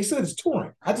 That guy Ace Hood is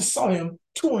touring. I just saw him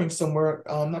touring somewhere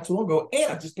not too long ago,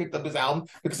 and I just picked up his album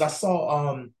because I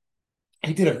saw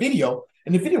he did a video,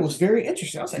 and the video was very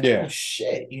interesting. I was like, oh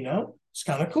shit, it's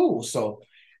kind of cool. So,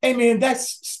 hey man,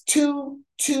 that's 2,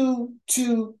 2,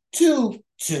 2, 2,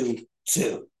 2,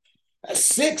 2. That's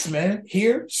 6, man.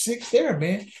 Here, 6 there,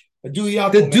 man. The duo,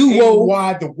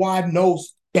 the wide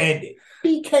nose bandit.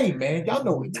 BK, man. Y'all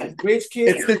know what it is. Rich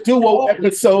Kid. It's the duo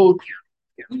episode.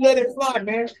 You let it fly,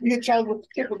 man. We hit y'all with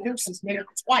triple deuces, man,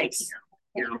 twice.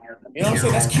 You know what I'm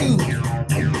saying? That's cubes.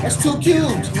 That's 2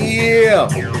 cubes. Yeah.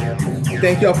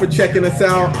 Thank y'all for checking us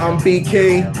out. I'm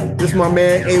BK. This is my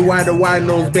man, AY the Wide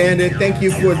Nose Bandit. Thank you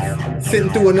for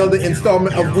sitting through another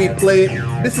installment of We Play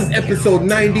It. This is episode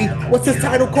 90. What's this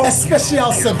title called?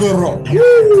 Espacio Seguro.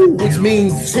 Woo! Which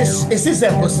means it's his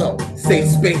episode. Safe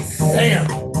space. Damn.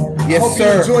 Yes, Hope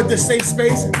sir. you enjoyed this safe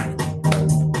space.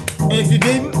 And if you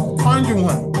didn't, find you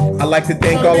one. I'd like to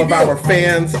thank all of our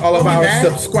fans, all of our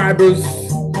subscribers.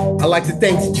 I'd like to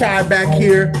thank Chai back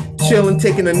here, chilling,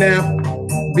 taking a nap,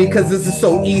 because this is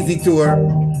so easy to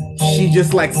her. She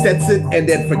just like sets it and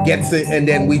then forgets it, and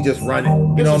then we just run it.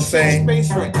 You know what I'm saying? Safe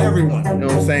space for everyone. You know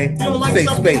what I'm saying? You don't like safe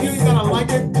something, space. you ain't gotta like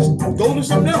it. Just go to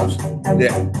something else.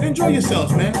 Yeah. Enjoy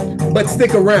yourselves, man. But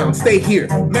stick around. Stay here.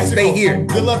 Mexico, Stay here.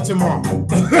 Good luck tomorrow.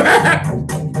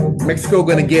 Mexico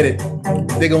gonna get it.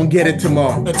 They're gonna get it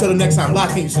tomorrow. Until the next time,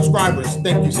 locking subscribers.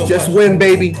 Thank you so much. Just win,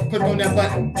 baby. Click on that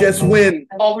button. Just win.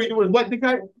 All we do is what,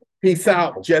 Nikai? Peace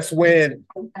out. Just win.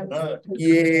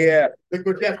 Yeah.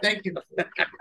 Liquid Death, thank you.